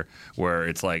out there where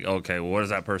it's like, okay, well, what does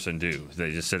that person do?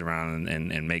 They just sit around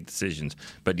and make decisions.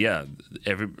 But yeah,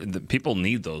 the people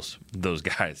need those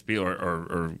guys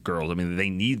or girls. I mean, they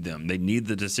need them. They need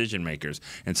the decision makers,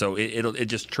 and so it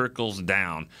just trickles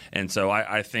down. And so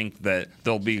I think that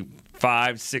there'll be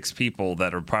 5-6 people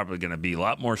that are probably going to be a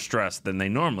lot more stressed than they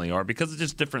normally are because of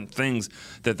just different things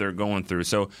that they're going through.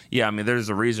 So yeah, I mean, there's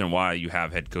a reason why you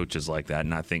have head coaches like that,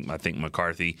 and I think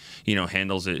McCarthy,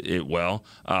 handles it well.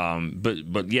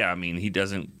 But yeah, I mean, he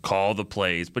doesn't call the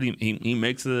plays, but he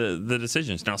makes the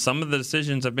decisions. Now, some of the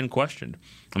decisions have been questioned.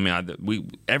 I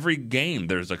mean, every game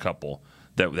there's a couple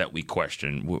that we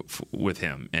question with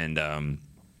him, and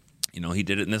he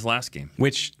did it in this last game.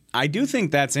 Which I do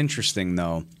think that's interesting,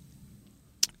 though.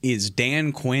 Is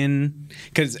Dan Quinn,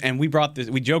 and we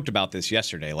joked about this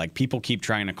yesterday, like people keep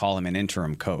trying to call him an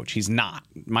interim coach. He's not.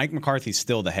 Mike McCarthy's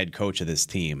still the head coach of this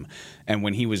team. And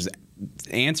when he was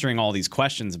answering all these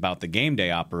questions about the game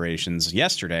day operations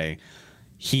yesterday,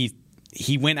 he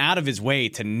went out of his way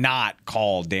to not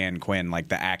call Dan Quinn like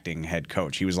the acting head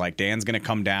coach. He was like, Dan's going to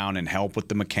come down and help with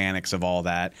the mechanics of all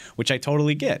that, which I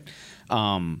totally get.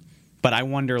 But I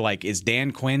wonder, like, is Dan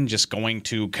Quinn just going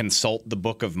to consult the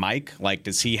book of Mike? Like,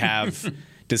 does he have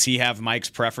Mike's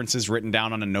preferences written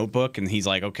down on a notebook? And he's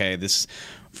like, okay, this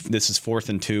is 4th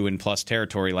and 2 in plus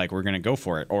territory. Like, we're going to go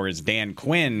for it. Or is Dan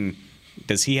Quinn,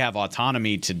 does he have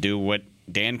autonomy to do what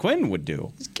Dan Quinn would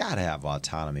do? He's got to have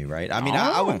autonomy, right? I mean,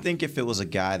 I would think if it was a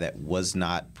guy that was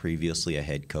not previously a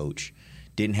head coach,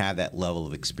 didn't have that level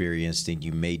of experience, then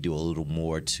you may do a little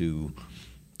more to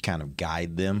kind of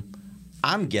guide them.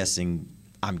 I'm guessing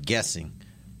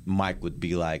Mike would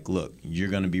be like, look, you're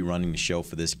going to be running the show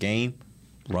for this game.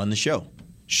 Run the show.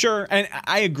 Sure. And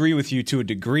I agree with you to a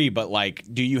degree, but like,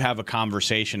 do you have a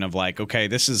conversation of like, okay,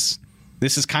 this is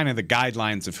kind of the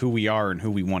guidelines of who we are and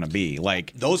who we want to be?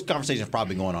 Like, those conversations are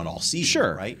probably going on all season,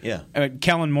 sure, right? Yeah.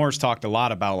 Kellen Moore's talked a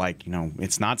lot about like,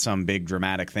 it's not some big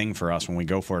dramatic thing for us when we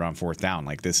go for it on 4th down.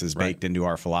 Like, this is baked into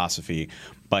our philosophy.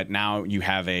 But now you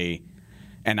have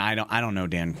and I don't know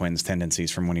Dan Quinn's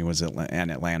tendencies from when he was in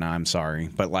Atlanta. I'm sorry,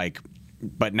 but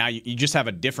now you just have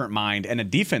a different mind and a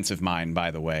defensive mind,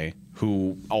 by the way,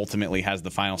 who ultimately has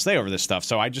the final say over this stuff.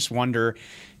 So I just wonder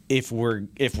if we're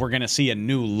going to see a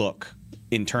new look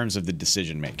in terms of the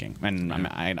decision making, and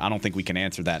I don't think we can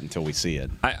answer that until we see it.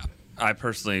 I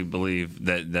personally believe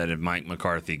that if Mike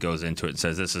McCarthy goes into it and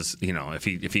says this is, if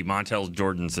he Montel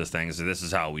Jordan's this thing and says this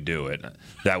is how we do it,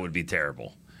 that would be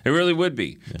terrible. It really would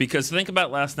be, because think about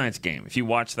last night's game. If you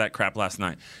watched that crap last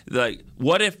night, like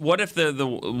what if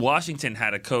the Washington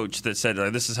had a coach that said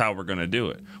this is how we're going to do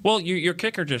it? Well, your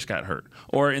kicker just got hurt,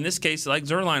 or in this case, like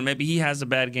Zuerlein, maybe he has a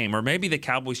bad game, or maybe the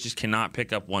Cowboys just cannot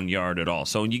pick up 1 yard at all.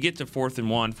 So when you get to 4th and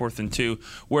 1, 4th and 2,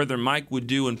 where Mike would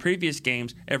do in previous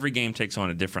games, every game takes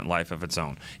on a different life of its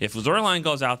own. If Zuerlein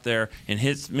goes out there and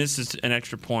misses an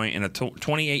extra point and a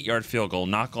 28-yard field goal,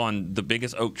 knock on the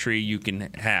biggest oak tree you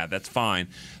can have, that's fine.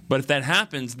 But if that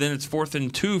happens, then it's 4th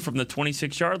and 2 from the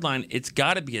 26-yard line. It's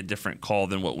got to be a different call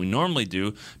than what we normally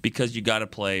do because you got to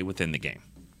play within the game.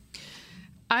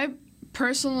 I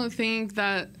personally think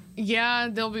that, yeah,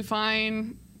 they'll be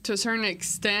fine to a certain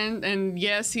extent. And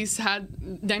yes,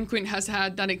 Dan Quinn has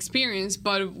had that experience.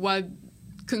 But what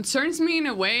concerns me in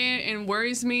a way and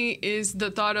worries me is the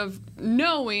thought of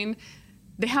knowing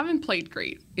they haven't played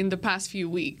great in the past few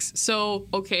weeks. So,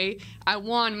 okay, I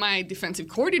want my defensive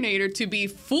coordinator to be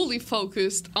fully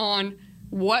focused on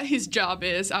what his job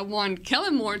is. I want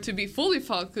Kellen Moore to be fully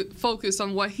focused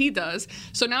on what he does.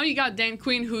 So now you got Dan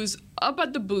Quinn, who's up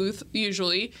at the booth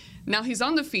usually. Now he's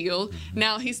on the field.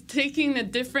 Now he's taking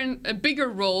a bigger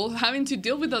role, having to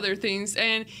deal with other things.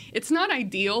 And it's not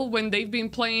ideal when they've been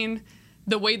playing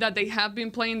the way that they have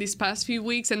been playing these past few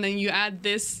weeks, and then you add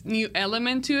this new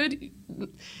element to it.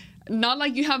 Not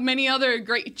like you have many other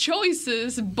great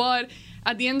choices, but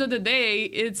at the end of the day,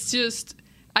 it's just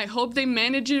I hope they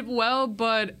manage it well,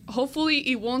 but hopefully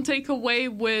it won't take away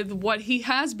with what he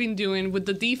has been doing with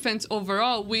the defense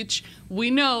overall, which we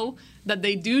know that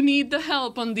they do need the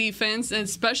help on defense, and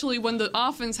especially when the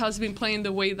offense has been playing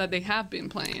the way that they have been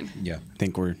playing. Yeah.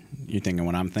 You're thinking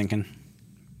what I'm thinking?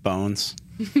 Bones.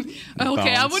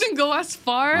 Okay, I wouldn't go as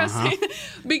far as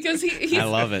because he's. I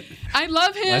love it. I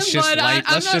love him, Let's just but light,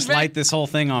 I'm let's not just light this whole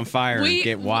thing on fire and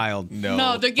get wild.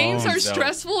 No, the games are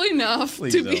stressful enough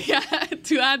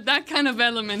to add that kind of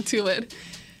element to it.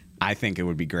 I think it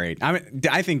would be great.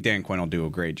 I think Dan Quinn will do a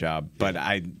great job, but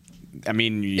I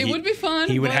mean, it would be fun.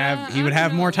 He would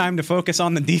have more time to focus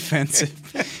on the defense.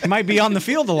 He might be on the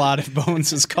field a lot if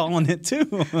Bones is calling it too.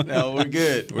 No, we're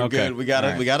good. We're Okay. good. We got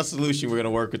All right. we got a solution. We're going to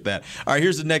work with that. All right,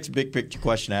 here's the next big picture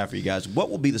question I have for you guys. What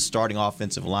will be the starting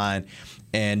offensive line,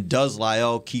 and does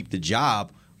Lyle keep the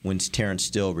job when Terrence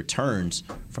Steele returns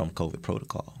from COVID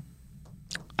protocol?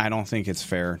 I don't think it's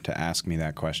fair to ask me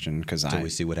that question because we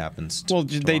see what happens. Well,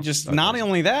 they just not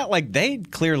only that, like they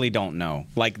clearly don't know.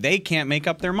 Like they can't make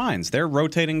up their minds. They're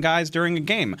rotating guys during a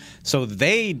game, so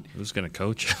who's going to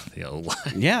coach the O-line?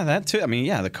 Yeah, that too. I mean,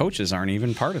 yeah, the coaches aren't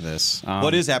even part of this.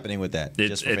 What is happening with that?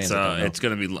 It's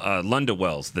going to be Lunda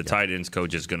Wells, the tight ends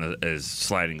coach, is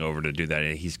sliding over to do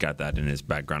that. He's got that in his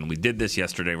background. We did this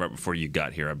yesterday, right before you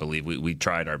got here. I believe we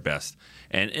tried our best,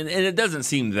 and it doesn't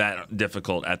seem that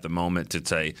difficult at the moment to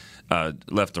say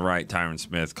left to right: Tyron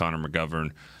Smith, Connor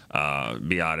McGovern,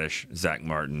 Biotish, Zach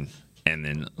Martin, and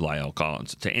then Lyle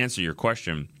Collins. To answer your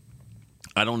question,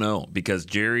 I don't know, because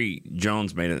Jerry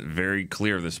Jones made it very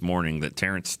clear this morning that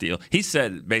Terrence Steele, he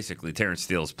said basically Terrence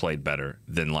Steele's played better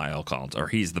than Lyle Collins, or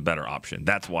he's the better option.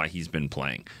 That's why he's been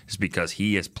playing. It's because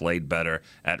he has played better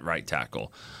at right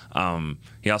tackle.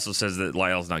 He also says that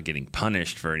Lyle's not getting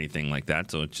punished for anything like that,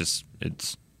 so it's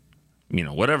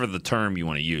whatever the term you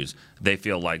want to use, they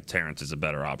feel like Terrence is a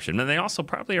better option. And they also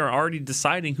probably are already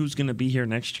deciding who's going to be here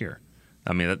next year.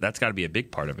 I mean, that's got to be a big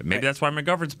part of it. Maybe that's why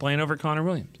McGovern's playing over Connor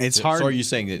Williams. It's hard. So are you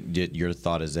saying that your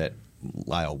thought is that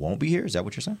Lyle won't be here? Is that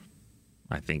what you're saying?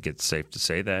 I think it's safe to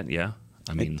say that, yeah.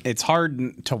 I mean, it's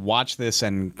hard to watch this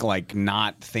and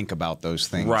not think about those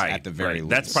things at the very least.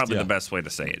 That's probably the best way to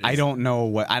say it. I don't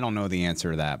know the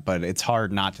answer to that, but it's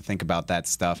hard not to think about that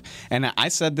stuff. And I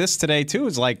said this today too,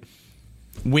 is like,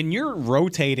 when you're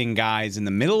rotating guys in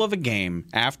the middle of a game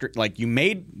after, you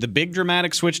made the big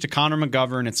dramatic switch to Connor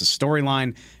McGovern, it's a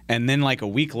storyline, and then a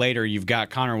week later you've got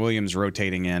Connor Williams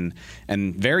rotating in,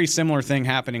 and very similar thing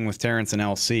happening with Terrence and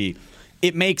LC.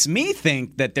 It makes me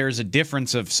think that there's a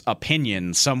difference of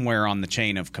opinion somewhere on the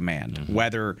chain of command,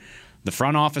 whether the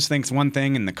front office thinks one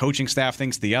thing and the coaching staff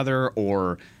thinks the other,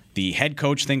 or the head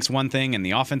coach thinks one thing and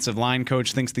the offensive line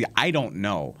coach thinks I don't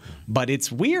know, but it's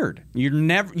weird.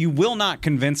 You will not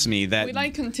convince me that We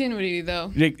like continuity,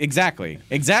 though. Exactly.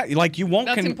 Like you won't.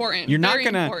 That's important. You're not Very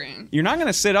gonna. important. You're not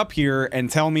gonna sit up here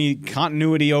and tell me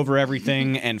continuity over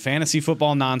everything and fantasy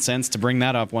football nonsense. To bring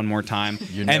that up one more time,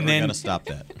 You're never gonna stop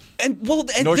that.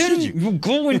 Nor should then you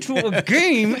go into a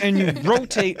game and you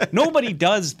rotate. Nobody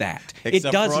does that. Except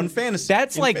it doesn't. for on fantasy.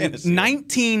 That's in like fantasy.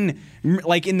 19.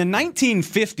 Like in the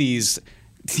 1950s.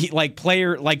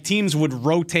 Teams would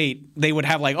rotate. They would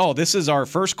have this is our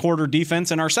first quarter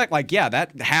defense and our second.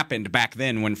 That happened back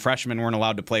then when freshmen weren't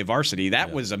allowed to play varsity.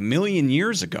 That was a million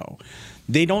years ago.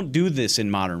 They don't do this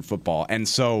in modern football, and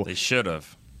so they should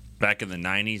have. Back in the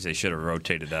 90s, they should have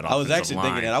rotated that I was offensive actually line.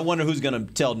 thinking that. I wonder who's going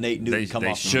to tell Nate Newton to come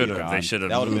off the field. They should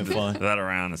have That would have moved been fun. that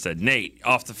around and said, Nate,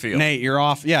 off the field. Nate, you're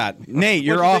off. Yeah, Nate,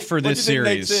 you're off for this series. What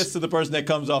do you series. think Nate says to the person that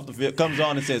comes off the field, comes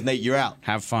on and says, Nate, you're out?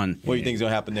 Have fun. What do you think is going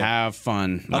to happen there? Have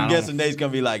fun. I'm guessing Nate's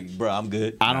going to be like, bro, I'm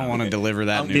good. I don't want to deliver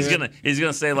that news. He's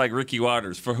gonna say like Ricky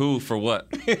Waters, for who, for what?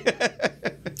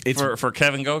 for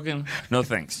Kevin Gogan? No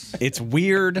thanks. It's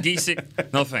weird.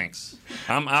 Giesick? No thanks.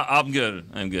 I'm good.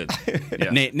 I'm good.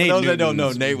 Yeah. Nate those that don't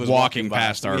know, Nate was walking by.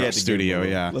 past We our had to studio.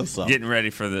 give him a little Getting ready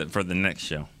for the next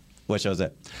show. What show is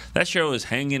that? That show is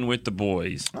Hanging with the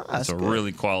Boys. That's it's a good.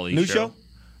 really quality New show?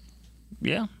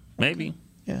 Yeah, maybe.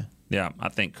 Yeah. Yeah, I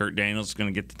think Kurt Daniels is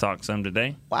going to get to talk some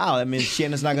today. Wow, that means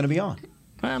Shannon's not going to be on.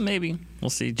 Well, maybe. We'll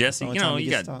see. Jesse, Only time he you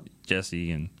gets got to talk.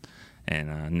 Jesse and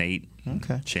Nate.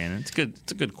 Okay. Shannon. It's good.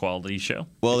 It's a good quality show.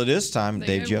 Well, it is time. They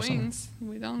Dave, get do you have something? wings.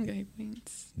 We don't get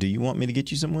wings. Do you want me to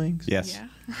get you some wings? Yes.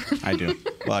 Yeah. I do.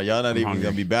 Wow, y'all not even hungry.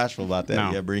 going to be bashful about that.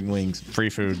 No. Yeah, bring wings. Free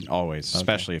food always,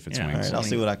 especially if it's Yeah. wings. All right, I'll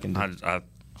see what I can do.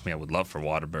 I would love for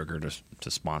Whataburger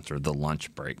to sponsor the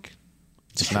lunch break.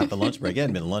 Just not the lunch break. It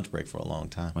hadn't been a lunch break for a long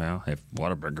time. Well, if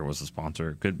Whataburger was a sponsor,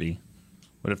 it could be.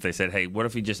 What if they said, "Hey, what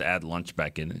if we just add lunch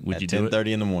back in? Would At you do it?"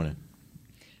 10:30 in the morning.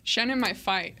 Shannon might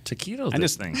fight. Taquito's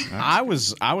this thing. I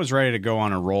was ready to go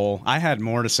on a roll. I had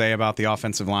more to say about the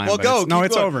offensive line. Well, but go.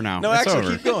 It's going. over now. No, it's actually,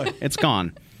 over. keep going. It's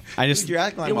gone. Dude, you're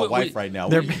acting like my wife right now.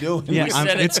 What are you doing? Yeah,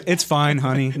 it's fine,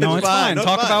 honey. No, it's fine. No,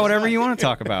 Talk fine. about whatever you want to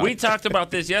talk about. We talked about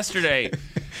this yesterday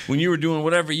when you were doing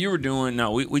whatever you were doing.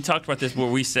 No, we talked about this where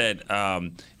we said,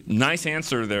 nice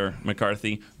answer there,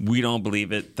 McCarthy. We don't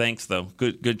believe it. Thanks, though.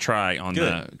 Good try on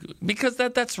that. Because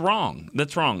that's wrong.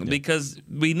 That's wrong. Yeah. Because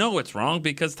we know it's wrong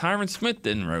because Tyron Smith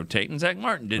didn't rotate and Zach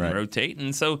Martin didn't rotate.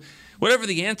 And so whatever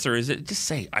the answer is, just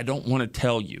say, I don't want to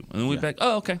tell you. And then we'd be like,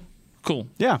 oh, okay. Cool.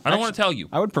 Yeah. I don't want to tell you.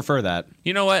 I would prefer that.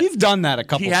 You know what? You've done that a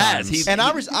couple times.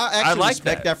 I actually like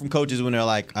respect that from coaches when they're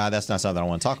like, that's not something I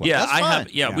want to talk about. Yeah,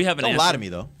 that's fine. we have an don't answer. lie to me,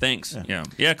 though. Thanks.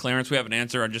 Yeah, Clarence, we have an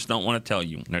answer. I just don't want to tell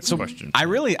you. Next question. I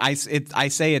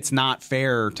say it's not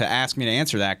fair to ask me to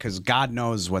answer that because God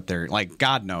knows what they're like.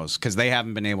 God knows because they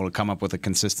haven't been able to come up with a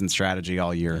consistent strategy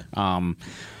all year.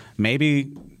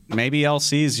 Maybe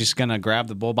LC is just going to grab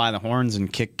the bull by the horns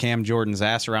and kick Cam Jordan's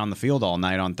ass around the field all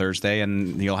night on Thursday,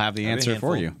 and you'll have the answer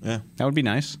for you. Yeah. That would be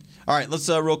nice. All right, let's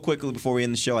real quickly before we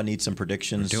end the show, I need some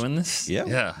predictions. We're doing this?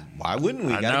 Yeah. Why wouldn't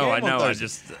we? I know.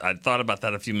 I thought about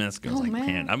that a few minutes ago. I was like,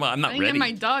 man, I'm not I didn't ready. get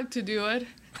my dog to do it.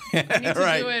 I need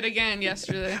to do it again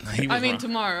yesterday.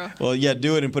 Tomorrow. Well, yeah,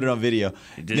 do it and put it on video.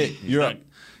 Nick, you're up.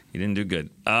 He didn't do good.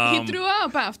 He threw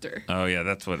up after. Oh, yeah,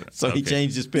 that's what. So he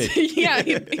changed his pick. Yeah,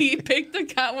 he picked the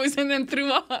Cowboys and then threw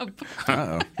up.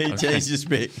 Uh-oh. He changed his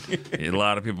pick. A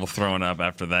lot of people throwing up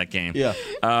after that game. Yeah.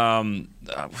 Oh,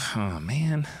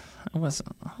 man. I don't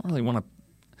really want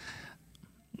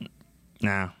to.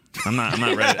 Nah. I'm not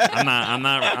ready.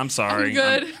 I'm sorry. I'm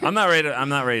good. I'm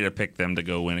not ready to pick them to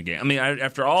go win a game. I mean,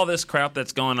 after all this crap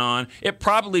that's going on, it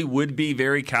probably would be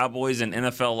very Cowboys and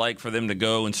NFL like for them to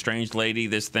go and strange lady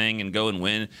this thing and go and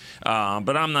win.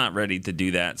 But I'm not ready to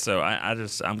do that. So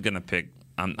I'm gonna pick.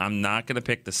 I'm not gonna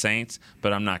pick the Saints,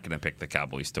 but I'm not gonna pick the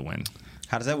Cowboys to win.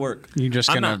 How does that work? You're just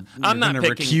gonna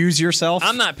recuse yourself?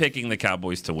 I'm not picking the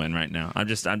Cowboys to win right now. I'm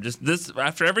just this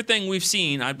after everything we've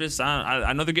seen. I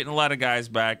know they're getting a lot of guys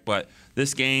back, but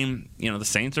this game, the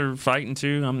Saints are fighting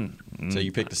too. So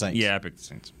you pick the Saints? Yeah, I picked the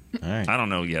Saints. All right. I don't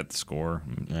know yet the score.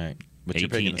 All right. But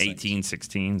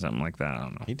 18-16, something like that. I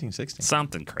don't know. 18-16.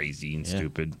 Something crazy and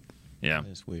stupid. Yeah.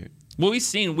 It's weird. Well,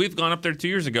 we've gone up there 2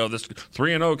 years ago, this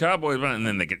 3-0 Cowboys, and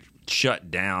then they get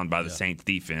shut down by the Saints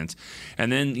defense.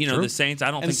 And then, the Saints, I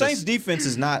don't think the Saints defense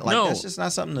is not that's just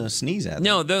not something to sneeze at.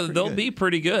 No, they'll be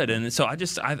pretty good. And so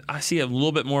I see a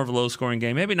little bit more of a low scoring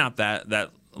game. Maybe not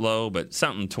that low, but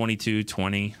something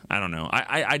 22-20. I don't know.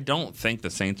 I don't think the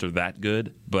Saints are that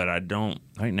good, but I don't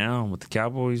right now with the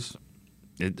Cowboys.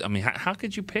 How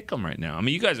could you pick them right now? I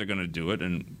mean, you guys are going to do it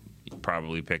and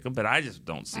probably pick them, but I just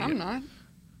don't see it. I'm not.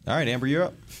 All right, Amber, you're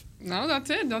up. No, that's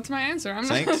it. That's my answer. I'm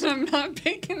Saints? not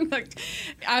picking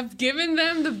I've given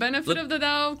them the benefit of the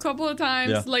doubt a couple of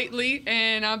times lately,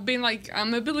 and I've been like,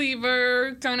 I'm a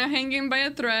believer, kind of hanging by a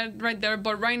thread right there.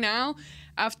 But right now,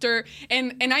 after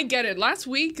and I get it. Last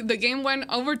week the game went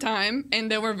overtime, and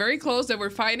they were very close. They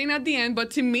were fighting at the end, but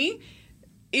to me,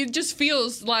 it just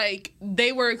feels like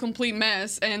they were a complete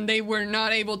mess, and they were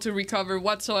not able to recover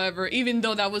whatsoever, even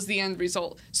though that was the end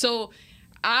result. So.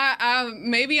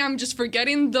 Maybe I'm just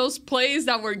forgetting those plays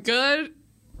that were good,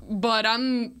 but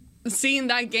I'm seeing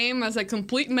that game as a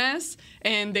complete mess,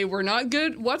 and they were not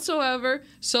good whatsoever.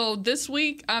 So this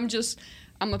week, I'm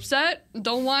upset,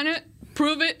 don't want it,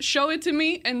 prove it, show it to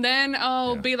me, and then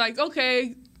I'll be like,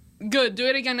 okay, good, do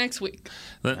it again next week.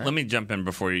 Let me jump in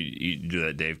before you do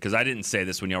that, Dave, because I didn't say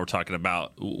this when y'all were talking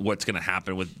about what's going to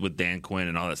happen with Dan Quinn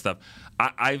and all that stuff.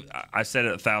 I said it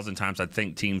 1,000 times. I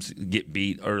think teams get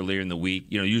beat earlier in the week,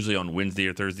 usually on Wednesday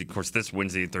or Thursday. Of course, this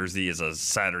Wednesday and Thursday is a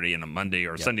Saturday and a Monday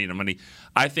or Sunday and a Monday.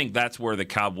 I think that's where the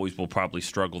Cowboys will probably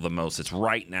struggle the most. It's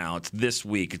right now. It's this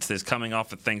week. It's this coming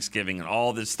off of Thanksgiving and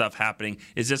all this stuff happening.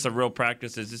 Is this a real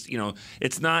practice? Is this,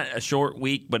 it's not a short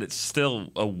week, but it's still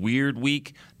a weird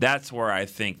week. That's where I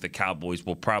think the Cowboys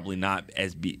will probably not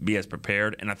be as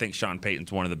prepared. And I think Sean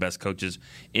Payton's one of the best coaches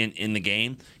in the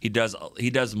game. He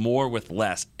does more with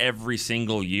less every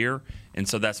single year, and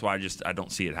so that's why I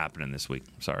don't see it happening this week.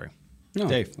 Sorry, no,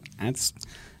 Dave.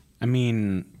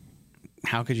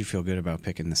 How could you feel good about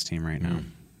picking this team right now?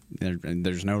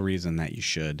 There's no reason that you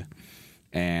should,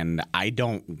 and I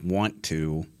don't want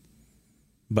to,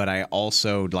 but I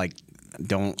also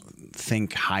don't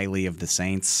think highly of the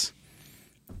Saints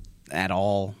at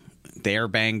all. They're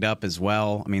banged up as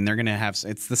well. I mean, they're going to have –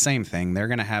 it's the same thing. They're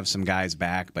going to have some guys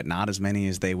back, but not as many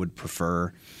as they would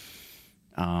prefer.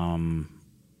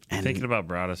 Thinking about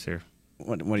Broadus here.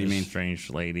 What do you mean? Strange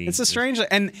lady. It's a strange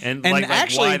and like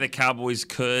actually why the Cowboys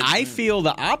could. I feel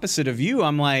the opposite of you.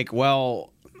 I'm like, well,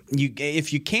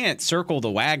 if you can't circle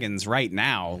the wagons right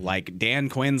now, like Dan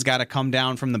Quinn's got to come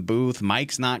down from the booth.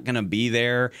 Mike's not going to be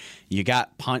there. You've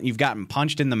gotten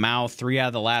punched in the mouth 3 out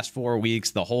of the last 4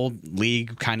 weeks. The whole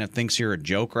league kind of thinks you're a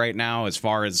joke right now as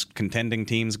far as contending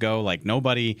teams go. Like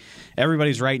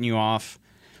everybody's writing you off.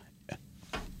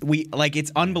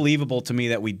 It's unbelievable to me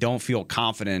that we don't feel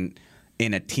confident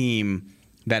in a team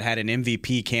that had an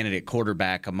MVP candidate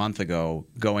quarterback a month ago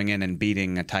going in and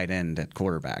beating a tight end at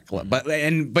quarterback.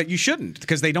 But you shouldn't,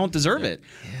 because they don't deserve it.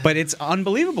 Yeah. But it's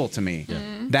unbelievable to me. Yeah.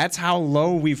 That's how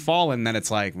low we've fallen that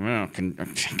it's like, well, can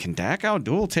Dak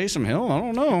outduel Taysom Hill? I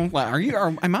don't know.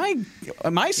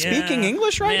 Am I speaking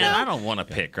English right now? I don't want to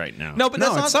pick right now. No, but it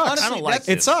sucks. Honestly, I don't like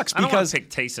it sucks because I don't want to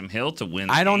pick Taysom Hill to win.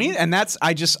 I don't either. And I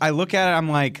look at it, I'm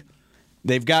like,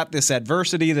 they've got this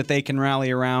adversity that they can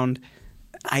rally around.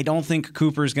 I don't think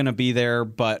Cooper's going to be there,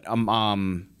 but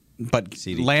Lamb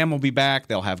will be back.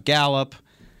 They'll have Gallup.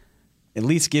 At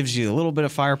least gives you a little bit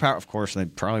of firepower. Of course, they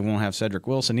probably won't have Cedric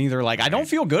Wilson either. I don't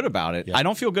feel good about it. Yeah. I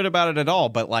don't feel good about it at all.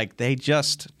 But they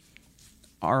just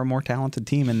are a more talented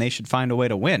team, and they should find a way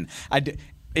to win.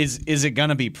 Is it going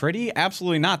to be pretty?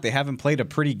 Absolutely not. They haven't played a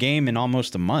pretty game in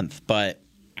almost a month. But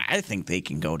I think they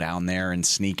can go down there and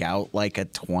sneak out like a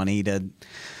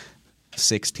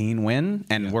 20-16 win,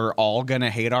 and we're all going to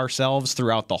hate ourselves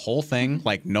throughout the whole thing.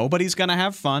 Nobody's going to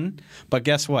have fun. But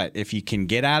guess what? If you can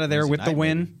get out of there with the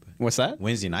win, maybe. What's that?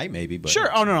 Wednesday night, maybe. But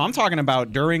sure. Oh, no, I'm talking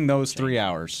about during those 3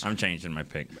 hours. I'm changing my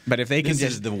pick. But if they can this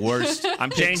is the worst. I'm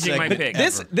changing my pick.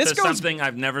 This goes something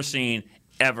I've never seen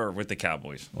ever with the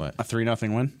Cowboys. What? A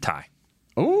 3-0 win? Tie.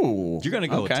 Ooh. You're going to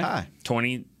go with tie.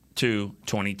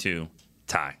 22-22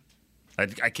 tie.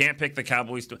 I can't pick the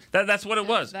Cowboys to that's what it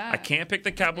was. I can't pick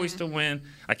the Cowboys to win.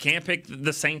 I can't pick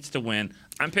the Saints to win.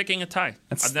 I'm picking a tie.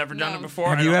 I've never done it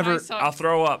before. Have you ever? I'll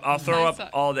throw up. I'll throw up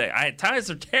all day. Ties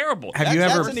are terrible.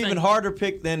 That's an even harder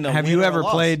pick than have you ever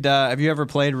played? Have you ever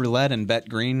played roulette and bet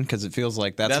green? Because it feels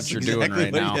like that's what you're doing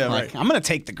right now. Yeah, right. I'm going to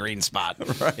take the green spot.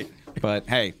 Right. But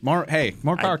more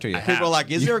power to you. People are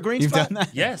like, is there a green spot? Done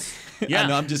that? Yes. Yeah. I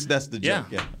know. That's the joke.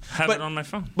 Yeah. Have it on my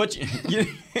phone. But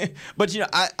I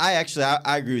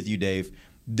agree with you, Dave.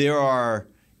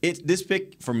 This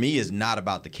pick for me is not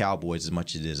about the Cowboys as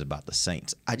much as it is about the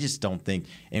Saints. I just don't think,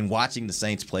 in watching the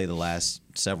Saints play the last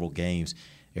several games,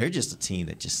 they're just a team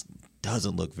that just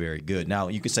doesn't look very good. Now,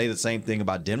 you could say the same thing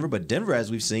about Denver, but Denver, as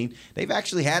we've seen, they've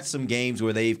actually had some games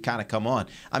where they've kind of come on.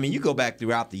 I mean, you go back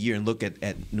throughout the year and look at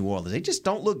New Orleans. They just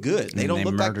don't look good. They don't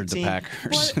look like the team.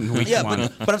 Packers in week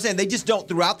one. But I'm saying they just don't.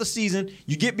 Throughout the season,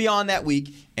 you get beyond that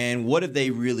week, and what have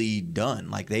they really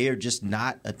done? They are just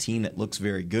not a team that looks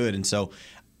very good. And so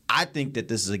I think that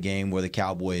this is a game where the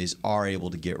Cowboys are able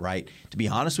to get right. To be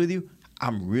honest with you,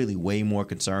 I'm really way more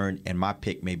concerned, and my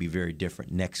pick may be very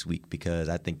different next week because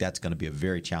I think that's going to be a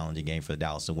very challenging game for the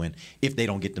Dallas to win if they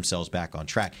don't get themselves back on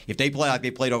track. If they play like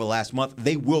they played over the last month,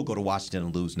 they will go to Washington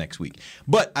and lose next week.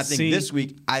 But I think this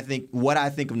week, what I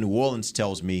think of New Orleans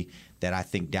tells me that I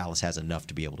think Dallas has enough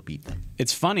to be able to beat them.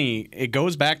 It's funny. It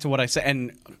goes back to what I said.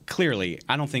 And clearly,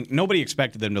 I don't think nobody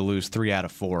expected them to lose 3 out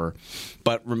of 4.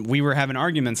 But we were having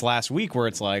arguments last week where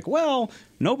it's like, well,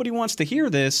 nobody wants to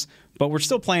hear this, but we're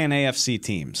still playing AFC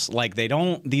teams.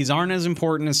 These aren't as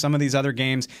important as some of these other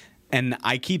games. And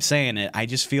I keep saying it. I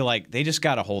just feel like they just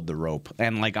got to hold the rope.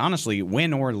 And honestly,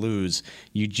 win or lose,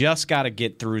 you just got to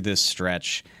get through this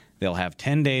stretch. They'll have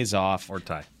 10 days off. Or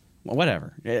tie.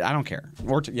 Whatever. I don't care.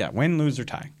 Win, lose, or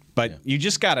tie. But you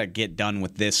just got to get done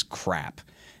with this crap.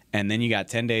 And then you got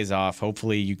 10 days off.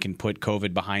 Hopefully you can put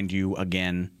COVID behind you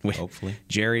again. Hopefully.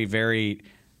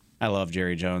 I love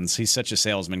Jerry Jones. He's such a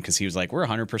salesman because he was like, we're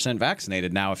 100%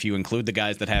 vaccinated now if you include the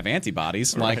guys that have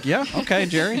antibodies. I'm like, yeah, okay,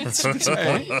 Jerry. That's a good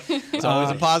point. It's always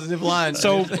a positive line.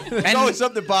 So it's always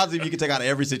something positive you can take out of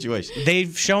every situation.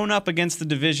 They've shown up against the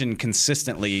division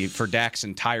consistently for Dak's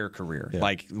entire career.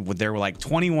 Yeah. They were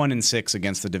 21-6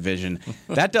 against the division.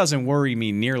 That doesn't worry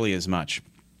me nearly as much.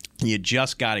 You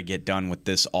just got to get done with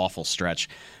this awful stretch.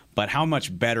 But how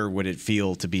much better would it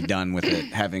feel to be done with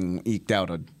it, having eked out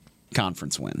a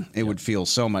conference win? It would feel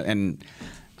so much. And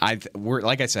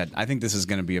like I said, I think this is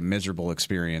going to be a miserable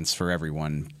experience for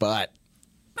everyone. But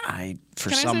I, for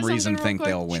some reason, think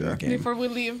they'll win the game. Before we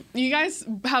leave, you guys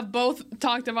have both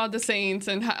talked about the Saints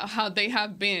and how they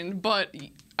have been. But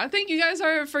I think you guys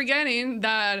are forgetting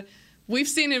that we've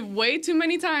seen it way too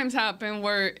many times happen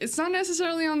where it's not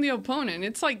necessarily on the opponent.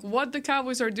 It's what the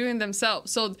Cowboys are doing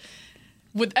themselves. So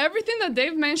with everything that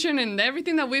they've mentioned and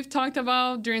everything that we've talked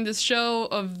about during this show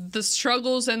of the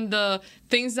struggles and the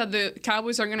things that the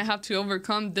Cowboys are going to have to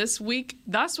overcome this week,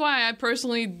 that's why I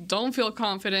personally don't feel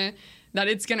confident that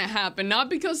it's going to happen. Not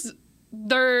because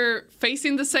they're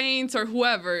facing the Saints or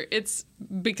whoever, it's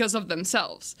because of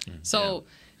themselves. So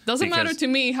doesn't matter to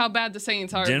me how bad the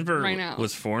Saints are right now. Denver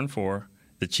was 4-4,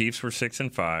 the Chiefs were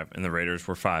 6-5, and the Raiders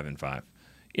were 5-5.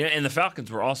 Yeah, and the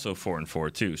Falcons were also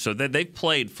 4-4 too. So they've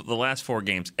played for the last 4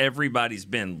 games. Everybody's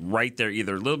been right there,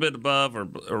 either a little bit above or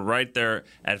right there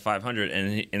at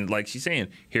 500. And like she's saying,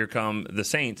 here come the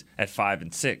Saints at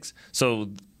 5-6. So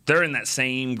they're in that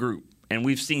same group. And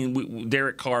we've seen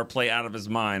Derek Carr play out of his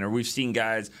mind, or we've seen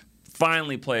guys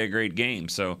finally play a great game.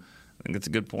 So I think it's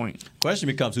a good point. Question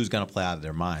becomes who's going to play out of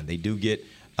their mind. They do get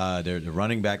their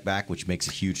running back, which makes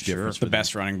a huge difference. The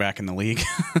best running back in the league.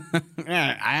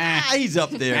 He's up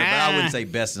there, but I wouldn't say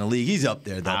best in the league. He's up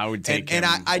there, though. I would take him.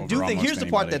 And I do think here's the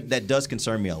part anybody. that does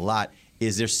concern me a lot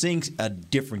is they're seeing a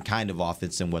different kind of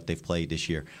offense than what they've played this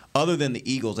year. Other than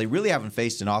the Eagles, they really haven't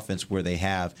faced an offense where they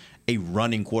have a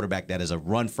running quarterback that is a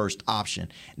run-first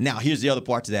option. Now, here's the other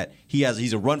part to that.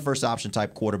 He's a run-first option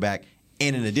type quarterback,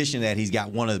 and in addition to that, he's got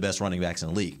one of the best running backs in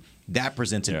the league. That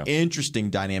presents an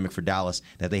interesting dynamic for Dallas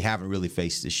that they haven't really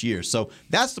faced this year. So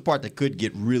that's the part that could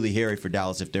get really hairy for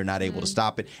Dallas if they're not able to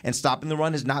stop it. And stopping the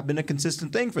run has not been a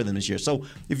consistent thing for them this year. So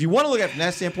if you want to look at it from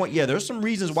that standpoint, there's some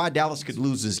reasons why Dallas could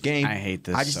lose this game. I hate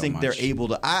this. I just think they're able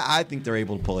to. I think they're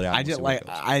able to pull it out.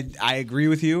 I agree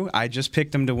with you. I just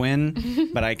picked them to win,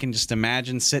 but I can just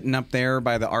imagine sitting up there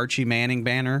by the Archie Manning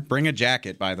banner. Bring a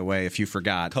jacket, by the way, if you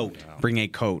forgot. Coat. Bring a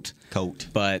coat.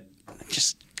 But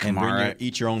just. And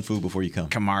eat your own food before you come.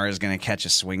 Kamara's going to catch a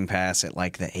swing pass at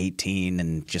like the 18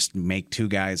 and just make 2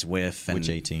 guys whiff. And which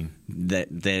 18? That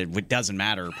it doesn't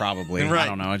matter probably. Right. I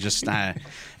don't know.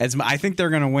 I think they're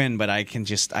going to win, but I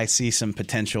see some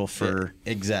potential for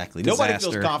exactly. disaster. Nobody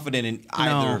feels confident in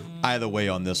either way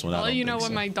on this one. I'll let you know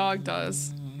what my dog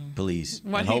does. Please.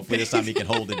 And hopefully this time he can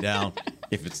hold it down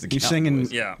if it's the Cowboys. You're singing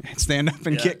Stand Up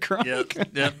and Get Crunk.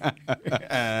 Yep.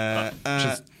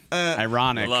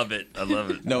 Ironic. I love it.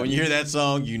 No, when you hear that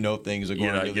song, you know things are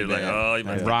going really you're bad. like, oh, you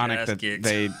might ironic that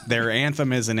their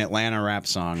anthem is an Atlanta rap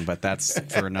song, but that's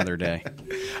for another day.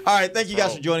 All right, thank you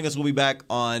guys for joining us. We'll be back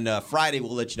on Friday.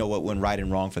 We'll let you know what went right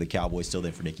and wrong for the Cowboys. Still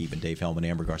there for Nick Even, Dave Hellman,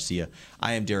 Amber Garcia.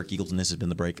 I am Derek Eagles, and this has been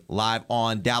The Break, live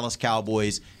on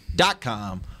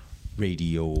DallasCowboys.com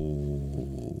radio.